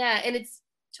 year. Yeah, and it's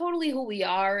totally who we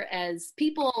are as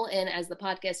people and as the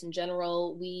podcast in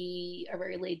general. We are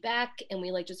very laid back, and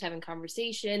we like just having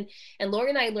conversation. And Lori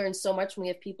and I learn so much when we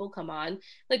have people come on.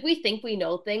 Like, we think we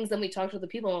know things, then we talk to the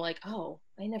people and we're like, oh,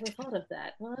 I never thought of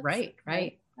that. Well, right.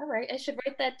 All right, I should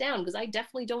write that down, because I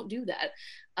definitely don't do that.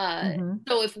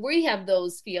 So if we have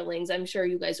those feelings, I'm sure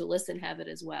you guys who listen have it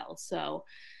as well. So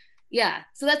yeah,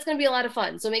 so that's going to be a lot of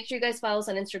fun. So make sure you guys follow us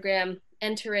on Instagram,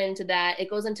 enter into that. It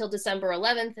goes until December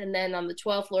 11th. And then on the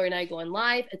 12th, Lori and I go on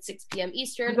live at 6 p.m.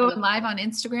 Eastern. We're going live on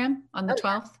Instagram on the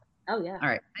 12th? Oh, yeah. All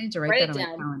right. I need to write that on my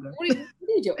calendar. What are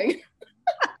you doing?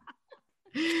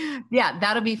 Yeah,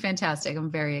 that'll be fantastic.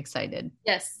 I'm very excited.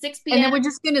 Yes, 6 p.m. And then we're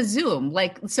just going to Zoom.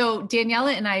 So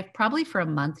Daniela and I, probably for a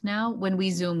month now, when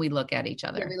we Zoom, we look at each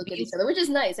other. Yeah, we look at each other, which is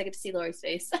nice. I get to see Lori's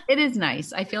face. It is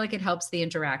nice. I feel like it helps the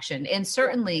interaction. And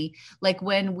certainly, like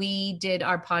when we did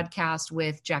our podcast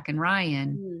with Jack and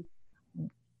Ryan,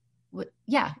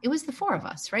 it was the four of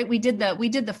us, right? We did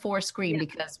the four screen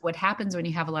because what happens when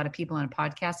you have a lot of people on a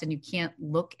podcast and you can't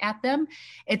look at them,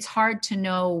 it's hard to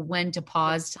know when to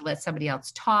pause to let somebody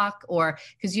else talk, or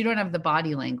because you don't have the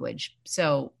body language.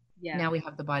 So now we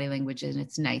have the body language, and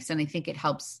it's nice. And I think it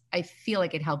helps. I feel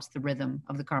like it helps the rhythm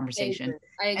of the conversation.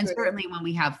 I agree. And certainly when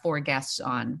we have four guests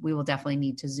on, we will definitely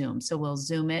need to Zoom. So we'll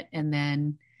Zoom it, and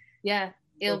then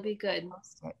it'll be good.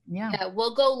 Yeah.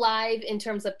 We'll go live in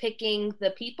terms of picking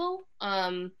the people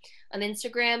on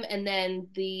Instagram, and then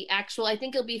the actual, I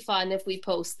think it'll be fun if we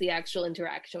post the actual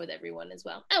interaction with everyone as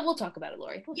well. We'll talk about it,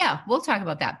 Lori. We'll talk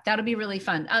about that. That'll be really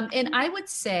fun. And I would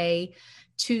say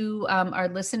to our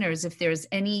listeners, if there's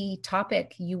any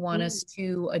topic you want us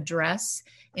to address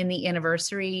in the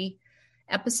anniversary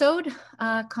episode,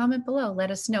 comment below,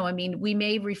 let us know. I mean, we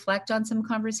may reflect on some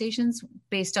conversations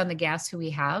based on the guests who we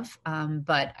have,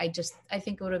 but I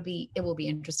think it will be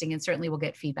interesting, and certainly we'll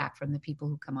get feedback from the people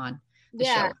who come on the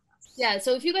show. Yeah.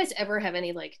 So if you guys ever have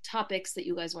any like topics that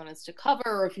you guys want us to cover,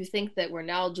 or if you think that we're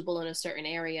knowledgeable in a certain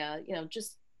area,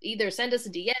 just either send us a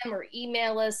DM or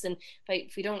email us. And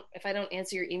if I don't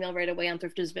answer your email right away on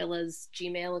Thrifters Villa's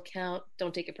Gmail account,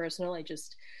 don't take it personal. I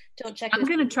just don't check. I'm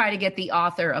going to try to get the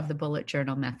author of the bullet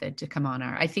journal method to come on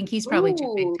I think he's probably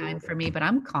too big time for me, but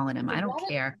I'm calling him. I don't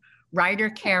care. Ryder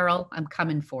Carroll, I'm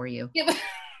coming for you. Yeah, but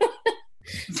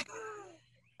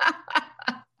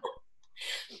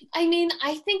I mean,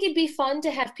 I think it'd be fun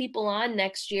to have people on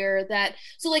next year the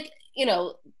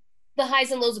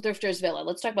highs and lows of Thrifters Villa.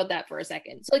 Let's talk about that for a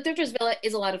second. So Thrifters Villa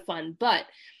is a lot of fun, but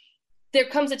there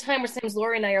comes a time where sometimes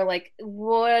Lori and I are like,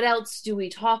 what else do we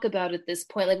talk about at this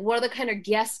point? Like, what other kind of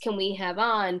guests can we have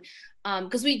on?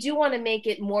 Because we do want to make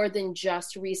it more than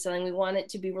just reselling. We want it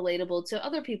to be relatable to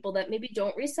other people that maybe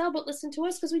don't resell, but listen to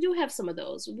us, because we do have some of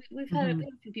those. We've had a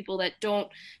few people that don't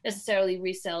necessarily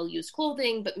resell used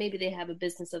clothing, but maybe they have a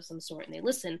business of some sort and they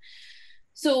listen.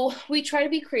 So we try to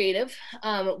be creative.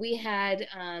 We had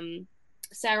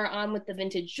Sarah on with the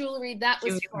vintage jewelry. That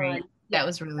was fun. That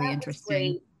was really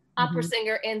interesting. Opera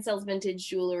singer and sells vintage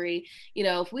jewelry.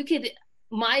 If we could,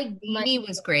 my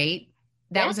was great.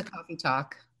 That was a coffee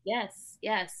talk. Yes.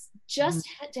 Just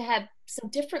had to have some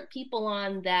different people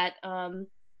on that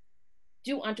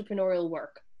do entrepreneurial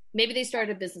work. Maybe they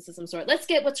started a business of some sort. Let's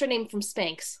get, what's her name from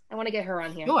Spanx? I want to get her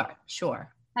on here. Sure.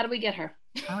 How do we get her?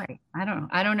 All right.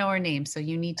 I don't know her name, so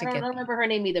you need to I don't remember her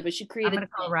name either, but she created. I'm going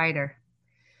to call Ryder.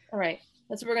 All right.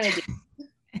 That's what we're going to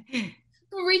do.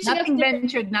 We're reaching nothing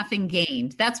ventured, nothing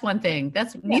gained. That's one thing.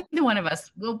 That's neither one of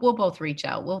us. We'll both reach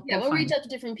out. We'll reach out to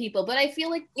different people. But I feel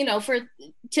like,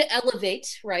 to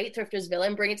elevate, right, Thriftersville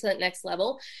and bring it to that next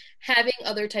level, having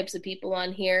other types of people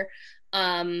on here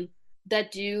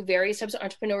that do various types of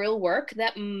entrepreneurial work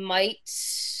that might,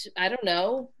 I don't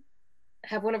know,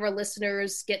 have one of our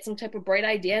listeners get some type of bright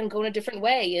idea and go in a different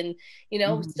way and,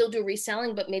 still do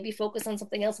reselling, but maybe focus on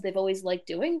something else that they've always liked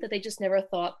doing that they just never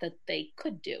thought that they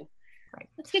could do. Right.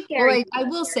 Let's get Gary. Well, I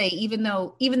will say, even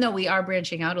though we are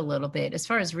branching out a little bit, as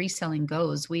far as reselling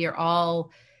goes, we are all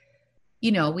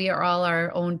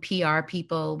our own PR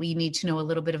people. We need to know a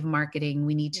little bit of marketing.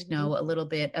 We need to know a little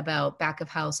bit about back of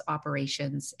house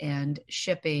operations and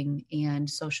shipping and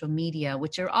social media,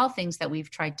 which are all things that we've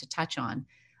tried to touch on.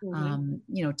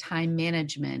 Time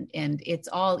management. And it's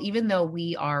all, even though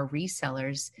we are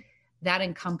resellers, that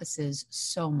encompasses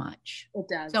so much. It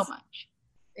does. So much.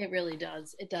 It really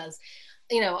does. It does.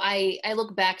 I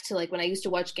look back to like when I used to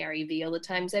watch Gary Vee all the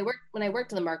times. When I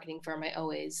worked in the marketing firm, I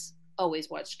always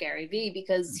watched Gary Vee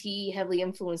because he heavily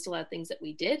influenced a lot of things that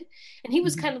we did. And he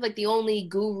was kind of like the only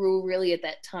guru really at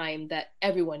that time that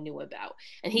everyone knew about.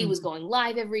 And he was going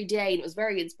live every day and it was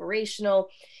very inspirational.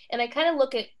 And I kind of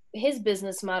look at his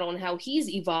business model and how he's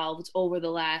evolved over the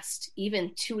last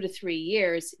even 2 to 3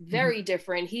 years, very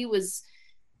different. He was,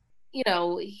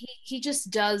 he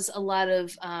just does a lot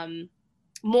of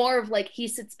more of like he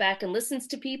sits back and listens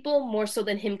to people more so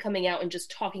than him coming out and just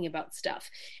talking about stuff.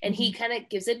 And he kind of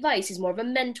gives advice. He's more of a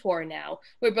mentor now,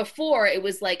 where before it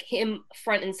was like him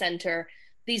front and center.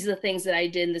 These are the things that I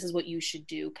did and this is what you should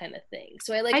do kind of thing.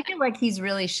 So I feel like he's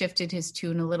really shifted his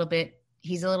tune a little bit.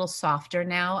 He's a little softer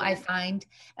now, I find,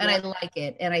 and I like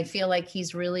it. And I feel like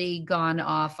he's really gone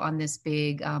off on this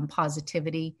big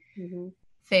positivity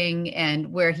thing.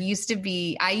 And where he used to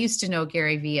be, I used to know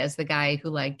Gary Vee as the guy who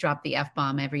like dropped the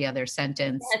F-bomb every other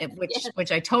sentence,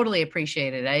 which I totally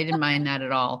appreciated. I didn't mind that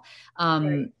at all.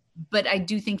 But I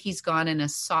do think he's gone in a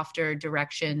softer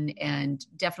direction and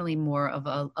definitely more of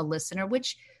a listener,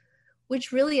 which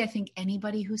really, I think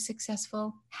anybody who's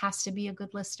successful has to be a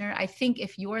good listener. I think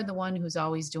if you're the one who's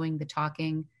always doing the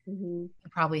talking, you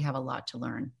probably have a lot to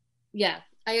learn. Yeah,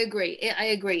 I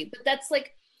agree. But that's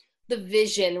like the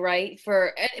vision, right?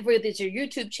 For whether it's your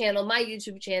YouTube channel, my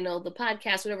YouTube channel, the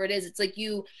podcast, whatever it is, it's like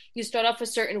you start off a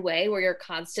certain way where you're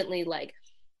constantly like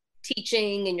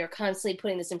teaching and you're constantly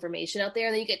putting this information out there.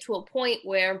 And then you get to a point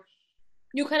where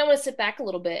you kind of want to sit back a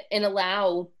little bit and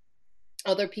allow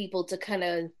other people to kind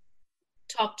of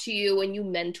talk to you and you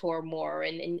mentor more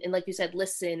and like you said,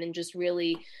 listen and just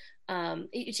really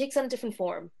it takes on a different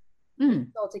form. It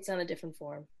all takes on a different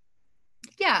form.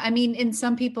 Yeah, I mean, in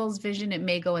some people's vision, it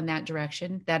may go in that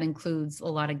direction. That includes a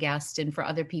lot of guests, and for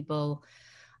other people,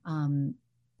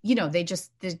 they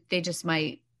just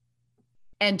might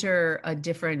enter a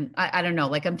different. I don't know.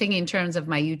 Like I'm thinking in terms of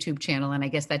my YouTube channel, and I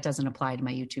guess that doesn't apply to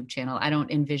my YouTube channel. I don't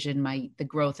envision the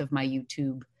growth of my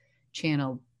YouTube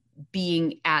channel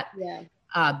being at. Yeah.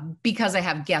 Because I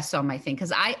have guests on my thing.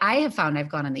 Because I have found I've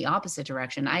gone in the opposite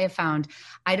direction. I have found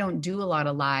I don't do a lot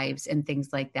of lives and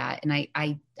things like that. And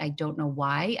I don't know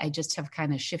why. I just have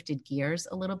kind of shifted gears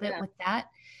a little bit with that.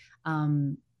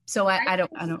 So I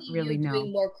don't really know.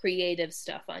 Doing more creative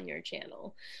stuff on your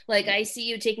channel. Like I see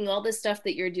you taking all the stuff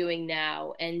that you're doing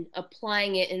now and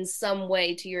applying it in some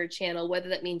way to your channel, whether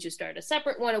that means you start a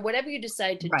separate one or whatever you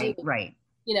decide to do. Right.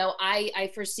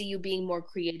 I foresee you being more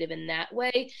creative in that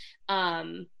way.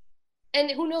 And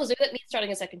who knows, maybe that means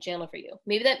starting a second channel for you.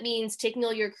 Maybe that means taking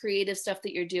all your creative stuff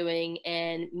that you're doing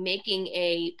and making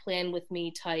a Plan With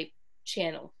Me type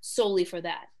channel solely for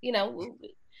that,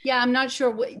 Yeah, I'm not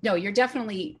sure. No, you're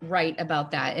definitely right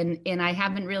about that. And I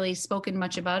haven't really spoken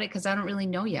much about it because I don't really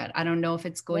know yet. I don't know if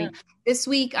it's going. This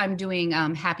week I'm doing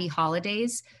Happy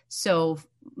Holidays. So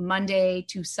Monday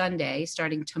to Sunday,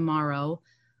 starting tomorrow,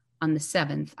 on the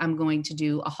 7th, I'm going to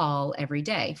do a haul every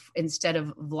day instead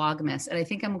of Vlogmas. And I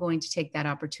think I'm going to take that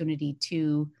opportunity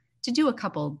to do a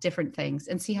couple different things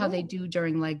and see how they do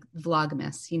during like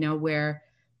Vlogmas, where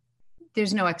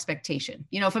there's no expectation.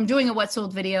 If I'm doing a what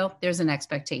sold video, there's an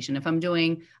expectation. If I'm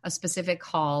doing a specific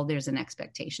haul, there's an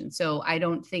expectation. So I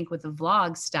don't think with the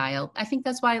vlog style, I think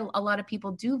that's why a lot of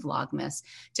people do Vlogmas,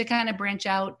 to kind of branch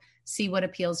out, see what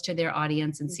appeals to their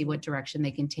audience and see what direction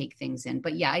they can take things in.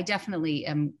 But yeah, I definitely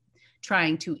am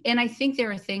trying to, and I think there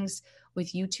are things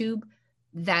with YouTube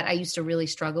that I used to really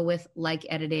struggle with, like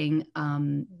editing,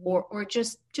 or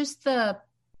just the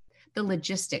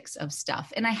logistics of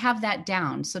stuff. And I have that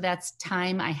down. So that's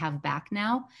time I have back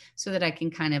now so that I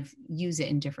can kind of use it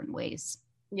in different ways.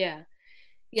 Yeah.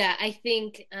 Yeah. I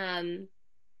think,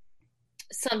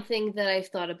 something that I've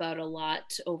thought about a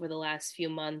lot over the last few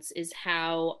months is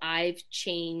how I've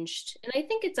changed, and I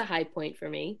think it's a high point for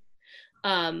me.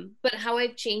 But how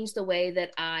I've changed the way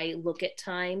that I look at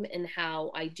time and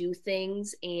how I do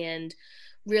things, and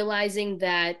realizing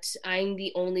that I'm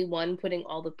the only one putting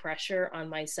all the pressure on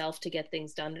myself to get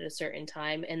things done at a certain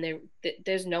time, and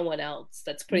there's no one else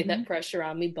that's putting that pressure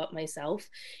on me but myself.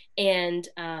 And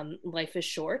life is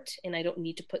short, and I don't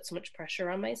need to put so much pressure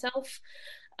on myself.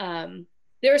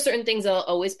 There are certain things I'll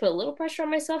always put a little pressure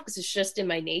on myself because it's just in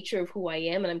my nature of who I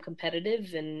am, and I'm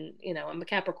competitive, and I'm a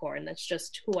Capricorn. That's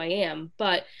just who I am.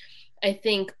 But I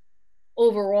think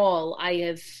overall, I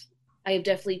have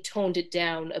definitely toned it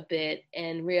down a bit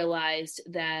and realized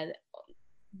that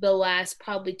the last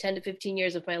probably 10 to 15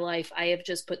 years of my life, I have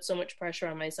just put so much pressure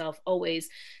on myself always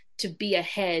to be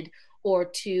ahead or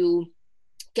to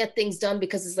get things done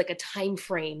because it's like a time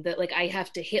frame that like I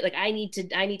have to hit. Like I need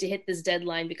to hit this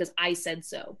deadline because I said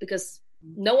so, because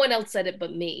no one else said it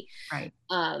but me. Right.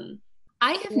 I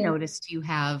have noticed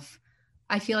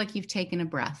I feel like you've taken a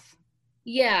breath.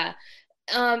 Yeah.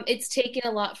 It's taken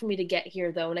a lot for me to get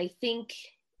here though. And I think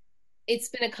it's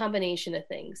been a combination of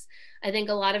things. I think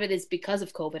a lot of it is because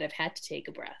of COVID. I've had to take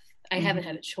a breath. I haven't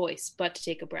had a choice but to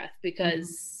take a breath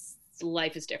because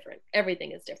life is different.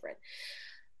 Everything is different.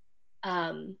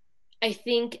 I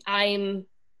think I'm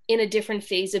in a different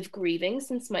phase of grieving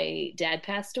since my dad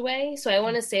passed away. So I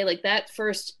want to say like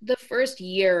the first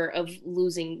year of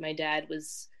losing my dad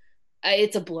was,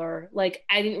 it's a blur. Like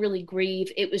I didn't really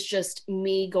grieve. It was just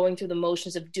me going through the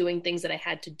motions of doing things that I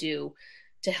had to do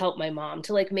to help my mom,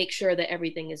 to like make sure that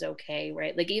everything is okay.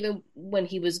 Right. Like even when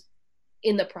he was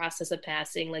in the process of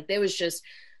passing, like there was just,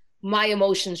 my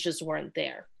emotions just weren't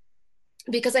there,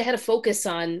 because I had to focus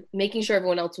on making sure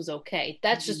everyone else was okay.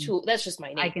 That's just my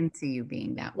name. I can see you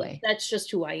being that way. That's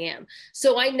just who I am.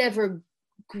 So I never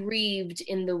grieved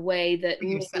in the way that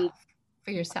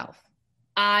for yourself.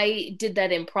 I did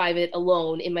that in private,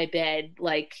 alone in my bed,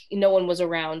 like no one was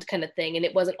around kind of thing. And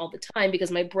it wasn't all the time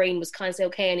because my brain was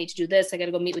constantly, okay, I need to do this. I got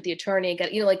to go meet with the attorney. I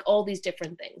got, like all these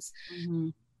different things.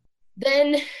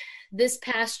 Then this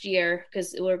past year,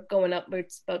 because it's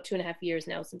about 2.5 years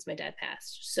now since my dad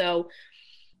passed. So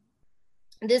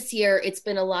this year it's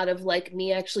been a lot of like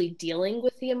me actually dealing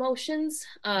with the emotions.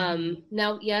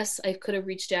 Now, yes, I could have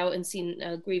reached out and seen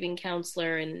a grieving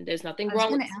counselor, and there's nothing wrong. I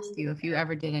was going to ask you if you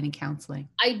ever did any counseling.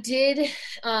 I did.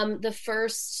 I want to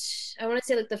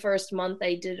say like the first month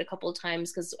I did it a couple of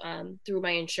times because through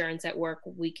my insurance at work,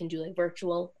 we can do like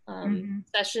virtual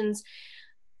sessions.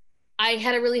 I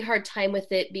had a really hard time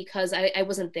with it because I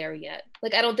wasn't there yet.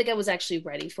 Like, I don't think I was actually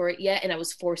ready for it yet. And I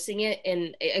was forcing it,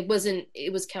 and it was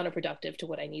counterproductive to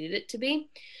what I needed it to be.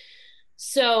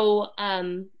 So,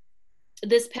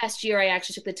 this past year, I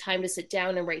actually took the time to sit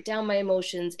down and write down my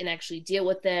emotions and actually deal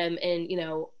with them, and,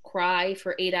 cry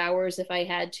for 8 hours if I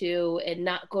had to, and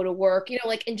not go to work,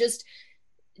 and just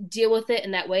deal with it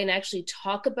in that way, and actually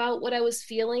talk about what I was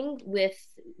feeling with,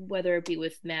 whether it be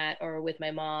with Matt or with my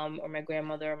mom or my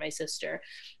grandmother or my sister.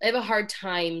 I have a hard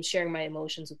time sharing my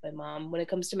emotions with my mom when it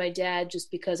comes to my dad, just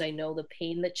because I know the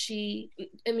pain that she's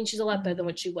a lot better than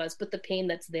what she was, but the pain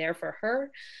that's there for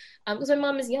her, because my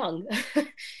mom is young,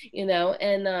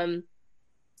 and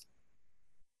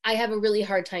I have a really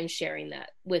hard time sharing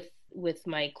that with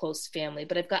my close family,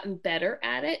 but I've gotten better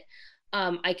at it.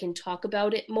 I can talk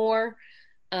about it more.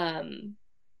 I'm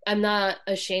not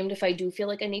ashamed if I do feel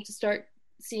like I need to start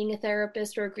seeing a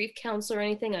therapist or a grief counselor or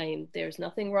anything. There's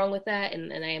nothing wrong with that,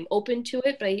 and I am open to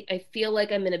it, but I feel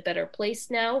like I'm in a better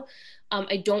place now.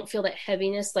 I don't feel that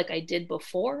heaviness like I did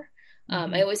before.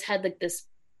 I always had like this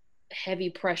heavy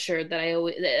pressure that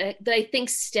I think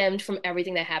stemmed from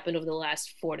everything that happened over the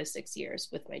last 4 to 6 years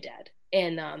with my dad.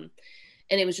 And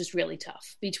it was just really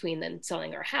tough, between then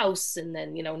selling our house, and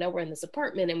then, now we're in this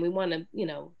apartment, and we want to,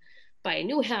 buy a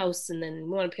new house, and then we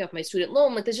want to pay off my student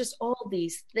loan. Like, there's just all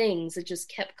these things that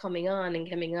just kept coming on.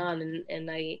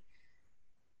 And I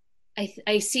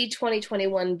see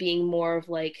 2021 being more of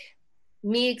like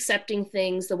me accepting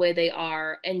things the way they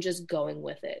are and just going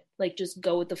with it. Like, just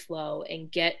go with the flow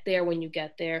and get there when you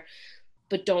get there,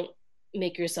 but don't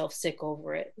make yourself sick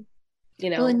over it.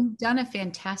 Well, and you've done a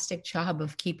fantastic job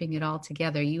of keeping it all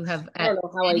together. You have. I don't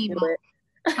know how I do it.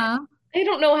 Huh? I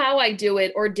don't know how I do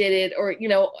it or did it, or, you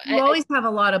always have a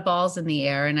lot of balls in the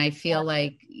air. And I feel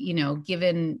like,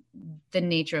 given the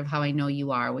nature of how I know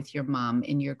you are with your mom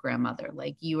and your grandmother,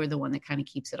 like, you are the one that kind of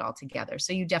keeps it all together.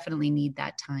 So you definitely need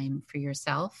that time for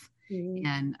yourself.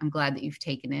 And I'm glad that you've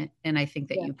taken it. And I think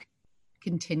that you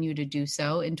continue to do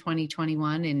so in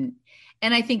 2021. And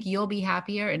I think you'll be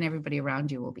happier, and everybody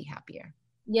around you will be happier.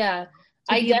 Yeah.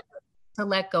 to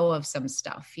let go of some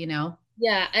stuff, you know?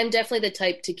 Yeah, I'm definitely the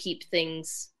type to keep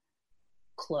things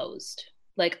closed.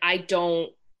 Like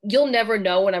you'll never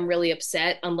know when I'm really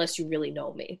upset unless you really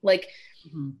know me. Like,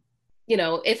 Mhm.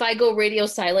 If I go radio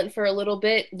silent for a little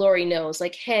bit, Lori knows,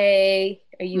 like, hey,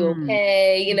 are you Mm.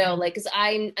 okay? Mhm. Like, because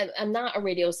I'm not a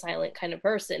radio silent kind of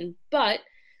person, but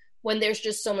when there's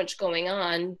just so much going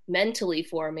on mentally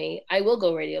for me, I will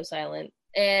go radio silent.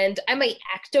 And I might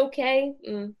act okay,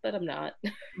 but I'm not,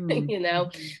 Mm.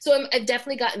 Mhm. So I've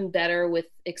definitely gotten better with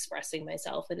expressing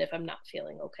myself, and if I'm not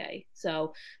feeling okay.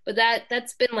 So, but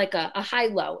that's been like a high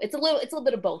low. It's a little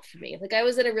bit of both for me. Like I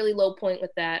was at a really low point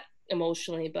with that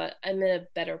emotionally, but I'm in a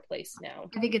better place now.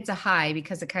 I think it's a high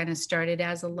because it kind of started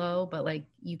as a low, but like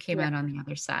you came Yeah. out on the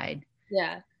other side.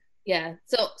 Yeah. Yeah.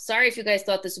 So sorry if you guys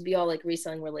thought this would be all like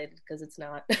reselling related, because it's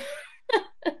not.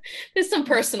 There's some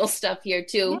personal stuff here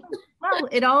too. Yeah. Well,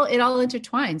 it all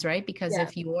intertwines, right? Because Yeah.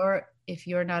 if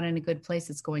you're not in a good place,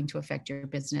 it's going to affect your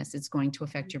business. It's going to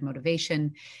affect your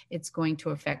motivation. It's going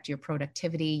to affect your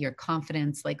productivity, your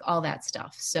confidence, like all that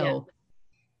stuff. So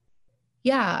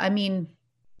yeah, I mean,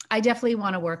 I definitely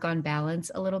want to work on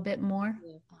balance a little bit more,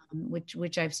 Yeah.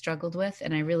 which I've struggled with,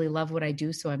 and I really love what I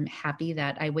do. So I'm happy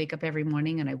that I wake up every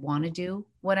morning and I want to do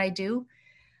what I do.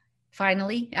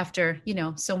 Finally, after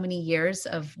so many years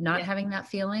of not having that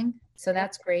feeling, so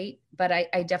that's great. But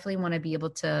I definitely want to be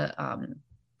able to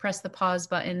press the pause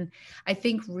button. I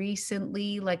think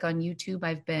recently, like on YouTube,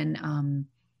 I've been,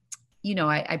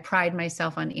 I pride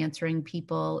myself on answering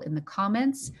people in the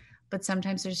comments, but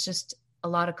sometimes there's just a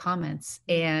lot of comments,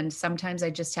 and sometimes I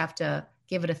just have to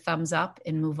give it a thumbs up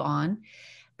and move on.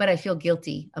 But I feel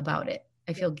guilty about it.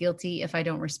 I feel guilty if I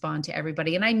don't respond to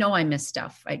everybody. And I know I miss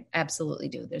stuff. I absolutely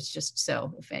do. There's just,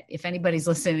 so if anybody's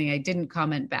listening, I didn't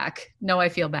comment back. No, I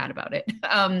feel bad about it.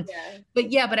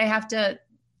 But I have to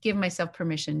give myself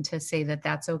permission to say that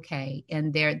that's okay.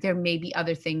 And there may be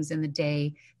other things in the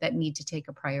day that need to take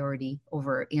a priority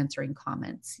over answering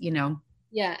comments,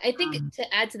 Yeah, I think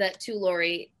to add to that too,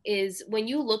 Lori, is when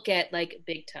you look at like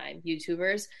big time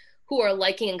YouTubers who are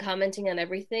liking and commenting on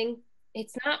everything,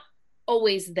 it's not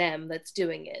always them that's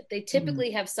doing it. They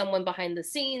typically have someone behind the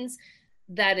scenes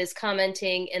that is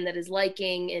commenting and that is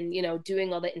liking and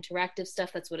doing all the interactive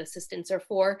stuff. That's what assistants are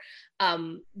for.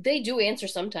 They do answer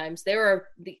sometimes.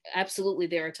 Absolutely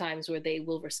there are times where they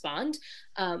will respond.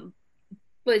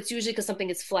 But it's usually because something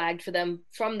is flagged for them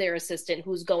from their assistant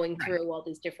who's going through all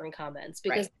these different comments,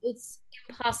 because it's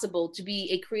impossible to be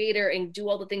a creator and do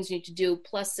all the things you need to do,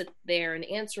 plus sit there and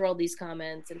answer all these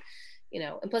comments. And,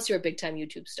 and plus you're a big time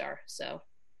YouTube star. So.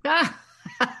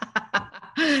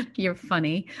 You're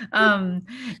funny.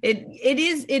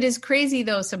 It is crazy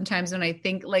though sometimes when I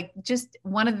think, like, just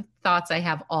one of the thoughts I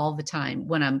have all the time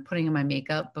when I'm putting on my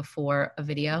makeup before a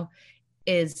video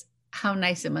is how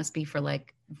nice it must be for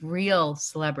like real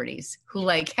celebrities who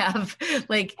like have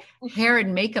like hair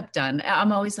and makeup done.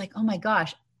 I'm always like, oh my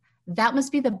gosh, that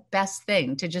must be the best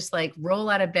thing, to just like roll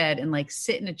out of bed and like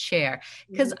sit in a chair,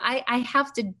 because I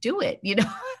have to do it,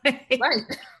 Right.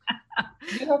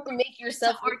 You have to make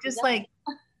yourself, or just like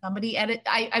somebody edit.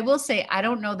 I will say, I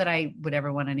don't know that I would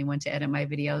ever want anyone to edit my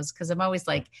videos, because I'm always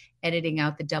like editing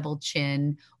out the double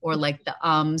chin or like the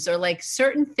or like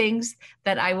certain things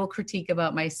that I will critique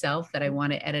about myself that I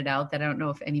want to edit out, that I don't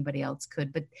know if anybody else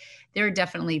could. But there are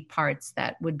definitely parts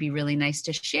that would be really nice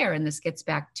to share. And this gets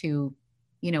back to,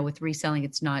 with reselling,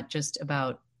 it's not just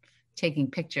about taking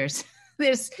pictures.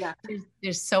 There's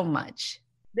so much.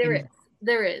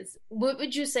 There is. What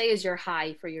would you say is your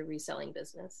high for your reselling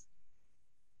business?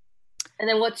 And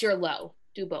then what's your low?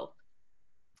 Do both.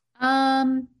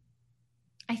 I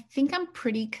think I'm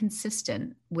pretty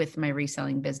consistent with my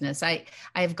reselling business.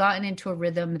 I've gotten into a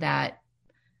rhythm that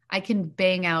I can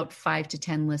bang out 5 to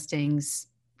 10 listings,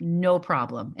 no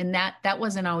problem. And that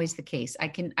wasn't always the case.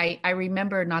 I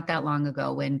remember not that long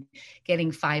ago when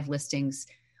getting 5 listings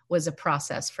was a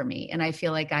process for me. And I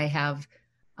feel like I have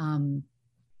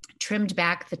trimmed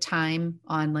back the time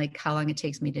on like how long it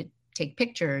takes me to take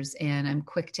pictures, and I'm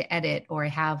quick to edit, or I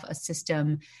have a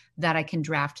system that I can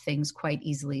draft things quite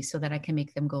easily so that I can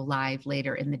make them go live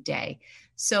later in the day.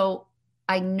 So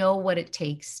I know what it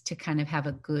takes to kind of have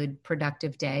a good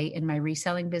productive day in my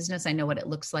reselling business. I know what it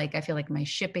looks like. I feel like my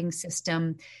shipping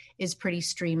system is pretty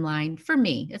streamlined for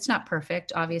me. It's not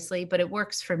perfect, obviously, but it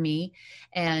works for me.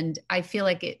 And I feel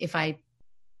like if I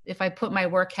put my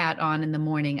work hat on in the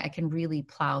morning, I can really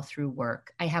plow through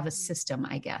work. I have a system,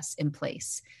 I guess, in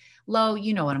place. Low,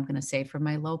 you know what I'm going to say for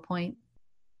my low point?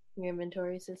 Your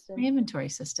inventory system. My inventory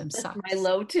system sucks. My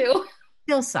low too.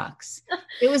 Still sucks.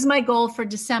 It was my goal for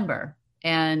December.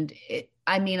 And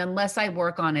unless I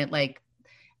work on it like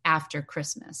after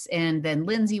Christmas. And then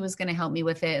Lindsay was going to help me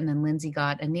with it. And then Lindsay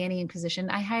got a nannying position.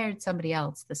 I hired somebody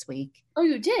else this week. Oh,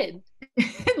 you did?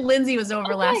 Lindsay was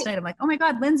over last night. I'm like, oh my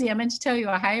God, Lindsay, I meant to tell you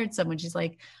I hired someone. She's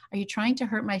like, are you trying to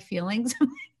hurt my feelings? I'm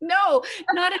like, no,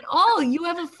 not at all. You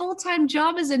have a full-time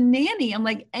job as a nanny. I'm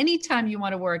like, anytime you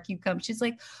want to work, you come. She's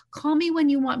like, call me when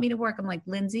you want me to work. I'm like,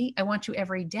 Lindsay, I want you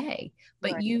every day,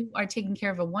 but Right. you are taking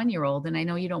care of a 1-year-old. And I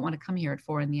know you don't want to come here at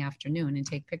 4 p.m. and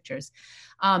take pictures.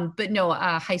 But no,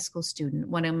 a high school student,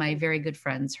 one of my very good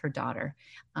friends, her daughter.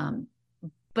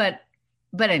 But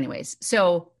anyways,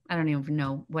 so I don't even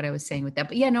know what I was saying with that,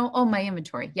 but yeah, no. Oh, my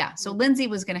inventory. Yeah. So Lindsay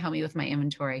was going to help me with my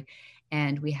inventory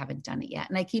and we haven't done it yet.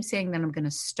 And I keep saying that I'm going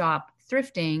to stop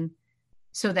thrifting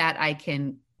so that I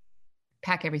can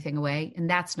pack everything away. And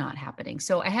that's not happening.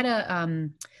 So I had a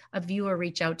viewer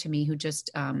reach out to me who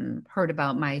just heard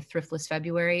about my Thriftless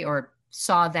February or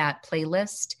saw that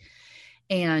playlist.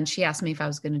 And she asked me if I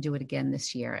was going to do it again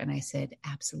this year. And I said,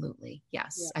 absolutely.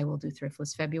 Yes, I will do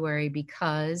Thriftless February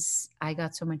because I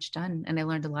got so much done and I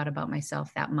learned a lot about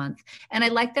myself that month. And I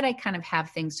like that I kind of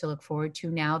have things to look forward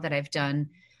to now that I've done.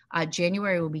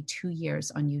 January will be 2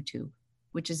 years on YouTube,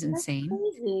 which is insane.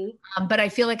 That's crazy. But I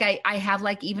feel like I have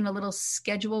like even a little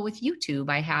schedule with YouTube.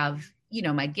 I have, you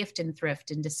know, my gift and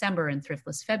thrift in December and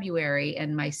Thriftless February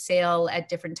and my sale at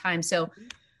different times. So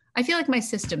I feel like my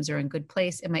systems are in good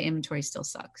place and my inventory still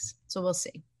sucks. So we'll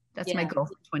see. That's my goal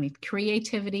for 2020,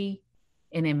 creativity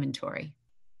and inventory.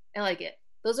 I like it.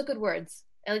 Those are good words.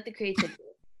 I like the creativity.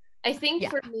 I think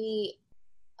for me,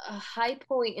 a high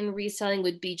point in reselling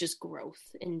would be just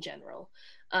growth in general.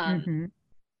 Getting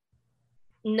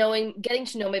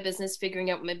to know my business, figuring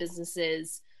out what my business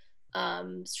is,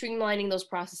 streamlining those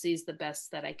processes the best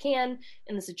that I can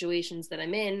in the situations that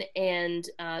I'm in, and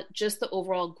just the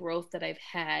overall growth that I've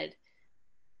had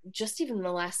just even in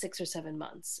the last 6 or 7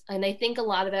 months. And I think a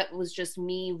lot of it was just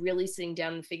me really sitting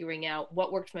down and figuring out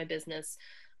what worked for my business,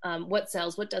 what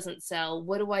sells, what doesn't sell,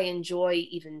 what do I enjoy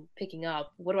even picking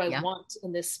up, what do I want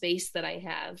in this space that I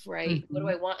have, right? What do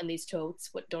I want in these totes,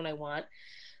 what don't I want?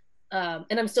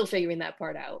 And I'm still figuring that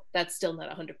part out. That's still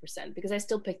not 100% because I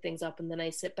still pick things up and then I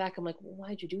sit back. I'm like, well,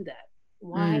 why'd you do that?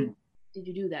 Why did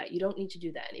you do that? You don't need to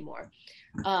do that anymore.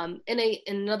 And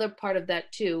another part of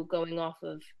that too, going off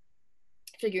of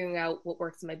figuring out what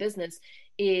works in my business,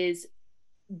 is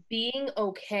being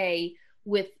okay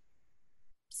with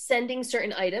sending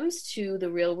certain items to the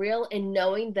RealReal and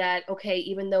knowing that, okay,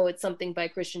 even though it's something by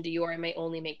Christian Dior, I may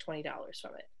only make $20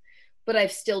 from it, but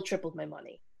I've still tripled my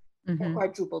money. Or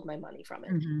quadrupled my money from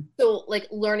it. So like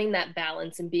learning that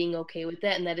balance and being okay with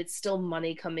that, and that it's still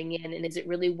money coming in, and is it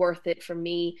really worth it for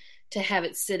me to have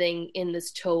it sitting in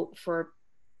this tote for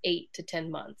 8 to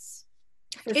 10 months?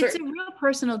 It's a real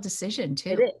personal decision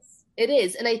too. It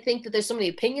is. And I think that there's so many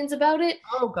opinions about it.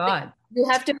 Oh God. You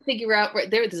have to figure out,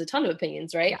 right there's a ton of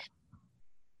opinions, right? Yeah.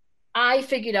 I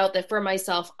figured out that for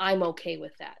myself, I'm okay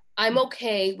with that. I'm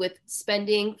okay with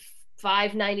spending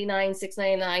 $5.99,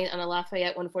 $6.99 on a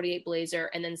Lafayette 148 blazer,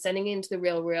 and then sending it into the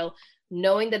RealReal,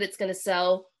 knowing that it's going to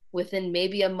sell within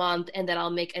maybe a month, and that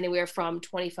I'll make anywhere from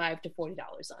 $25 to $40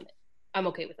 on it. I'm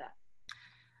okay with that.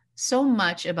 So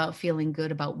much about feeling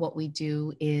good about what we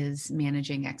do is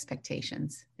managing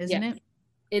expectations, isn't it?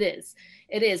 It is.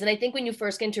 It is. And I think when you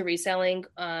first get into reselling,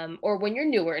 or when you're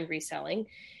newer in reselling,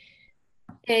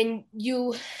 and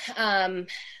you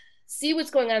see what's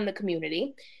going on in the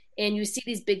community, and you see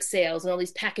these big sales and all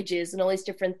these packages and all these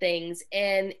different things,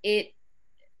 and it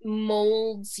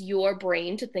molds your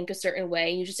brain to think a certain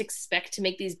way, and you just expect to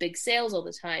make these big sales all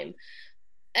the time.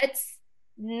 It's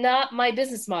not my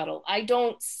business model. I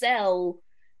don't sell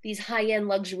these high-end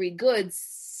luxury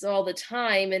goods all the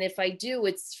time, and if I do,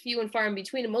 it's few and far in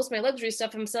between. And most of my luxury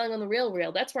stuff I'm selling on the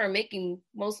RealReal. That's where I'm making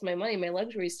most of my money, my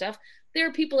luxury stuff. There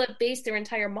are people that base their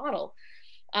entire model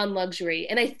on luxury,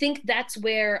 and I think that's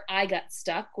where I got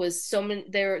stuck. Was so many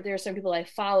there are some people I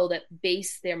follow that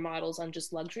base their models on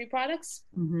just luxury products,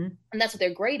 and that's what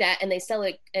they're great at, and they sell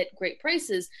it at great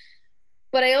prices.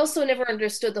 But I also never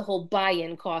understood the whole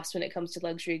buy-in cost when it comes to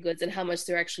luxury goods and how much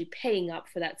they're actually paying up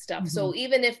for that stuff. So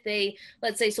even if they,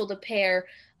 let's say, sold a pair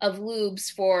of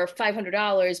lubes for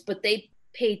 $500, but they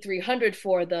paid $300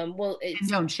 for them, well, and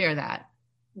don't share that,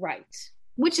 right?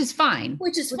 Which is fine.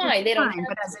 They don't.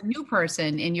 But as a new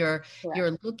person, and you're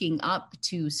looking up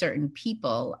to certain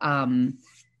people, and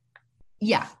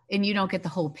you don't get the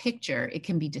whole picture, it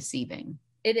can be deceiving.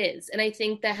 It is. And I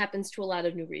think that happens to a lot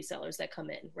of new resellers that come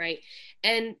in, right?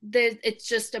 And it's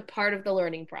just a part of the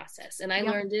learning process. And I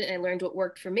learned it, and I learned what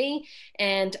worked for me.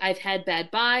 And I've had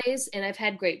bad buys and I've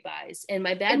had great buys. And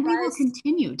my bad buys. We will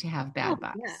continue to have bad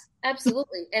buys. Yeah,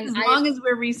 absolutely. And as long as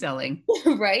we're reselling.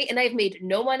 Right. And I've made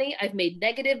no money. I've made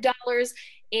negative dollars,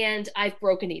 and I've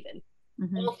broken even.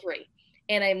 All three.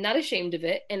 And I'm not ashamed of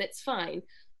it, and it's fine.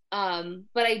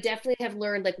 But I definitely have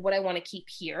learned like what I want to keep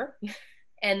here.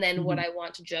 And then what I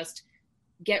want to just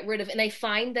get rid of. And I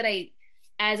find that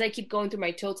as I keep going through my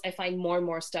totes, I find more and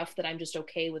more stuff that I'm just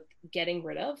okay with getting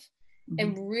rid of,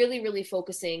 and really, really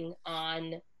focusing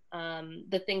on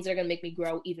the things that are going to make me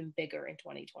grow even bigger in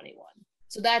 2021.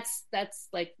 So that's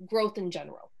like growth in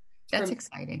general. That's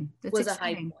exciting. That's was exciting.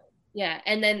 A high point. Yeah.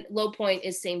 And then low point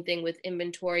is same thing with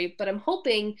inventory. But I'm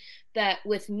hoping that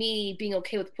with me being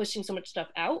okay with pushing so much stuff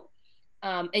out,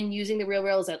 and using the Real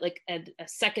Real as a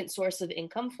second source of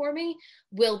income for me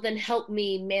will then help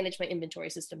me manage my inventory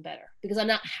system better, because I'm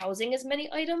not housing as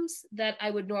many items that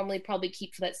I would normally probably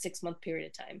keep for that 6-month period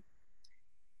of time.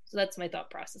 So that's my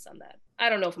thought process on that. I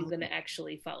don't know if I'm going to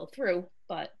actually follow through,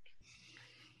 but.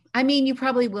 I mean, you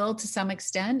probably will to some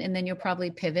extent, and then you'll probably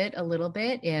pivot a little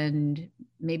bit, and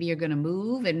maybe you're going to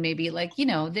move, and maybe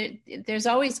there's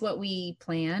always what we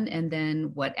plan and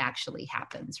then what actually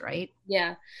happens, right?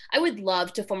 Yeah. I would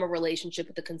love to form a relationship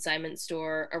with the consignment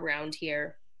store around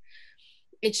here.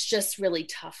 It's just really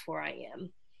tough where I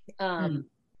am.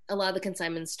 A lot of the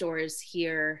consignment stores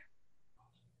here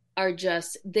are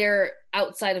they're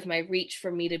outside of my reach for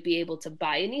me to be able to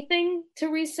buy anything to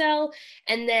resell.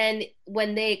 And then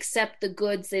when they accept the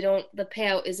goods, the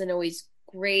payout isn't always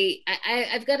great.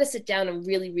 I've got to sit down and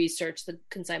really research the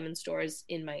consignment stores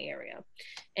in my area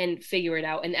and figure it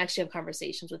out, and actually have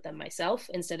conversations with them myself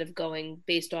instead of going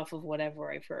based off of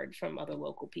whatever I've heard from other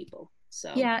local people.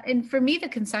 So yeah. And for me, the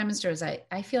consignment stores,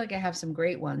 I feel like I have some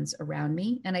great ones around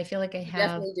me, and I feel like I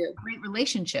have great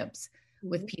relationships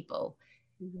with people.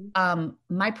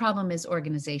 My problem is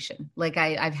organization. Like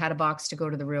I've had a box to go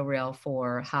to the Real Real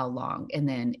for how long? And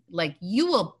then like you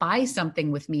will buy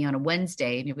something with me on a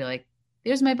Wednesday and you'll be like,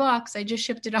 there's my box. I just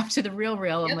shipped it off to the Real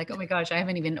Real. I'm like, oh my gosh, I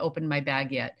haven't even opened my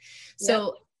bag yet.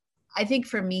 So I think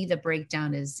for me, the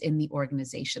breakdown is in the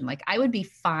organization. Like I would be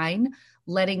fine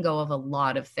letting go of a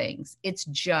lot of things. It's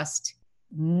just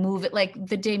move it. Like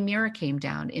the day Mira came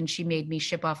down and she made me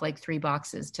ship off like 3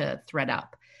 boxes to ThredUp.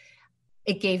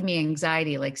 It gave me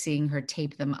anxiety, like seeing her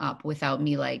tape them up without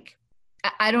me. Like,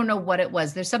 I don't know what it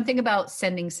was. There's something about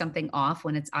sending something off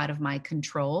when it's out of my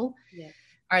control. Yeah.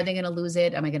 Are they going to lose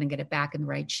it? Am I going to get it back in the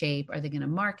right shape? Are they going to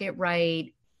mark it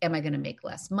right? Am I going to make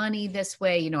less money this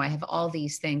way? I have all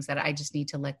these things that I just need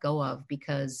to let go of,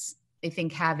 because I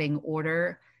think having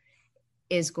order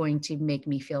is going to make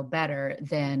me feel better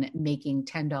than making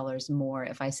 $10 more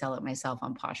if I sell it myself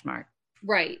on Poshmark.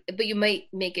 Right. But you might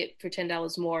make it for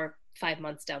 $10 more 5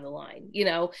 months down the line.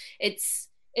 It's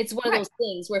one of those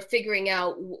things where figuring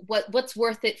out what's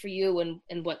worth it for you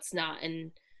and what's not,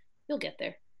 and you'll get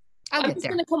there. I'm just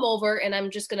going to come over and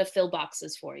I'm just going to fill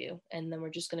boxes for you, and then we're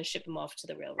just going to ship them off to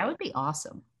the Real Real. That would be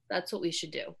awesome. That's what we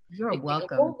should do. You're welcome.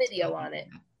 Make a whole video on it.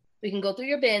 We can go through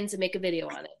your bins and make a video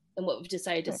on it and what we've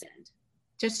decided to send.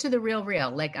 Just to the Real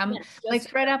Real. Like I'm like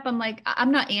ThredUp.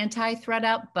 I'm not anti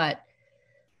ThredUp, but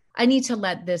I need to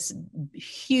let this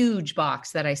huge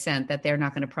box that I sent that they're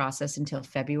not going to process until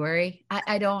February.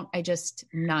 I'm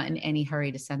not in any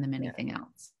hurry to send them anything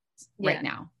else right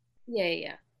now.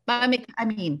 Yeah. But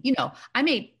I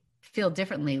may feel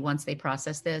differently once they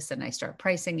process this and I start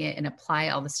pricing it and apply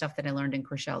all the stuff that I learned in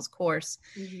Chrishell's course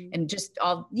and just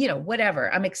all,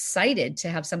 whatever. I'm excited to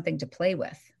have something to play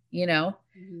with,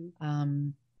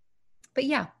 but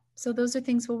yeah, so those are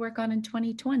things we'll work on in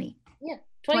 2020. Yeah.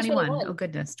 21. Oh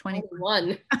goodness.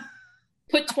 21.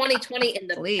 Put 2020 in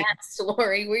the past,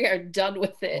 Lori. We are done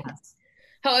with it. Yes.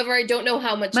 However, I don't know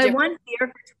how much. My one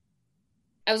fear.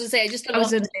 I was going to say, I just don't know.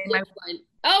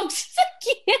 I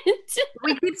can't.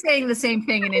 We keep saying the same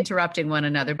thing and interrupting one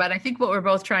another, but I think what we're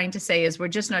both trying to say is we're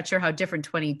just not sure how different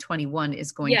 2021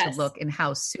 is going to look and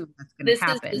how soon that's going to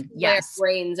happen. This is our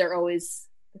brains are always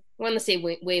we're on the same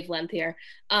wavelength here.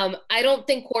 I don't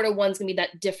think quarter one's going to be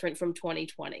that different from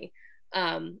 2020.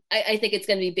 I think it's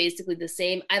going to be basically the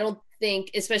same. I don't think,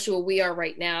 especially where we are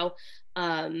right now,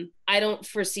 I don't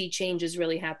foresee changes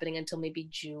really happening until maybe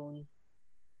June.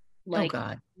 Like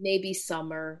maybe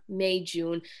summer, May,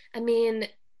 June. I mean,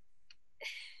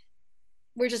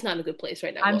 we're just not in a good place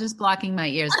right now. I'm just blocking my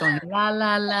ears going, la,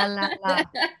 la, la, la, la.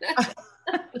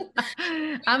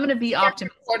 I'm going to be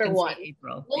optimistic. Quarter one.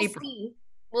 April. We'll see.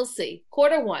 We'll see.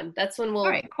 Quarter 1. That's when we'll. All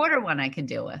right, quarter 1 I can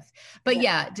deal with. But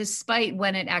yeah, despite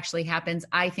when it actually happens,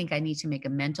 I think I need to make a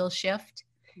mental shift,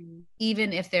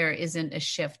 even if there isn't a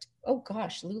shift. Oh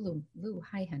gosh, Lulu,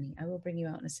 hi honey. I will bring you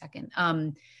out in a second.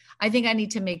 I think I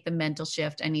need to make the mental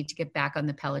shift. I need to get back on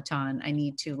the Peloton. I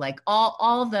need to like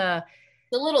all the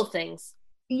little things.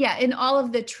 Yeah, in all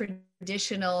of the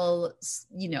traditional,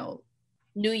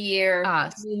 New Year,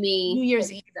 New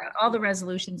Year's Eve, all the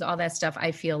resolutions, all that stuff,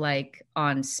 I feel like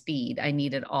on speed. I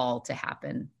need it all to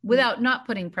happen without not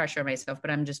putting pressure on myself, but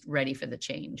I'm just ready for the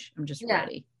change. I'm just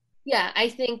ready. Yeah, I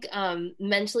think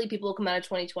mentally people will come out of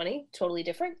 2020 totally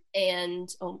different.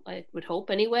 And I would hope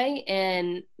anyway.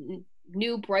 And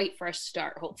new, bright, fresh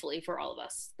start, hopefully, for all of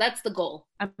us. That's the goal.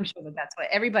 I'm sure that's what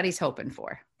everybody's hoping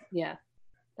for. Yeah,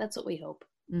 that's what we hope.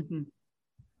 Mm-hmm.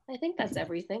 I think that's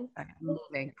everything. I'm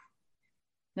moving.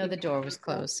 No, the door was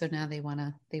closed, so now they want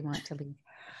to leave.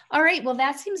 All right, well,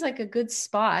 that seems like a good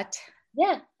spot.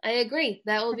 Yeah, I agree.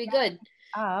 That will be good.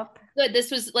 Good.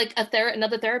 This was like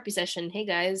another therapy session. Hey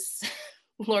guys,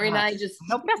 Lori and I just.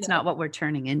 I hope that's not what we're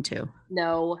turning into.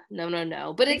 No.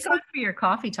 But it's good for your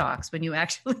coffee talks when you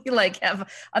actually like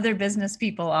have other business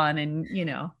people on, and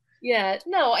Yeah,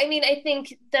 no, I mean, I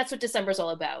think that's what December is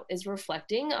all about, is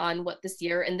reflecting on what this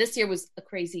year, and this year was a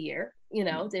crazy year.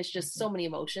 There's just so many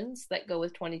emotions that go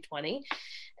with 2020,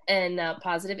 and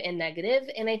positive and negative.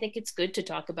 And I think it's good to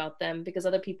talk about them because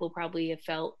other people probably have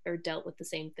felt or dealt with the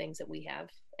same things that we have.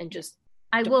 And just.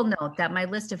 I will note that my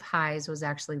list of highs was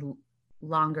actually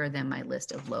longer than my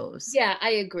list of lows. Yeah,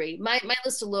 I agree. My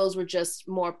list of lows were just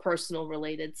more personal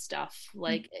related stuff.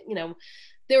 Like,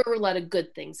 there were a lot of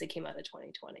good things that came out of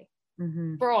 2020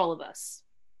 for all of us.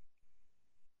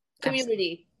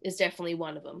 Community is definitely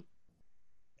one of them.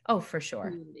 Oh, for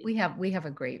sure. Community. We have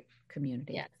a great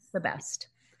community. Yes. The best.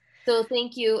 So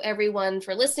thank you everyone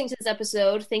for listening to this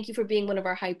episode. Thank you for being one of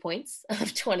our high points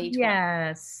of 2020.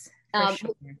 Yes.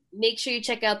 Sure. Make sure you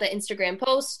check out the Instagram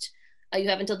post. You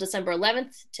have until December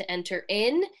 11th to enter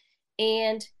in.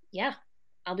 And yeah,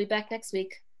 I'll be back next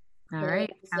week. All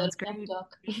right. Sounds great.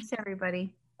 Thanks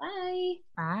everybody. Bye.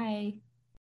 Bye.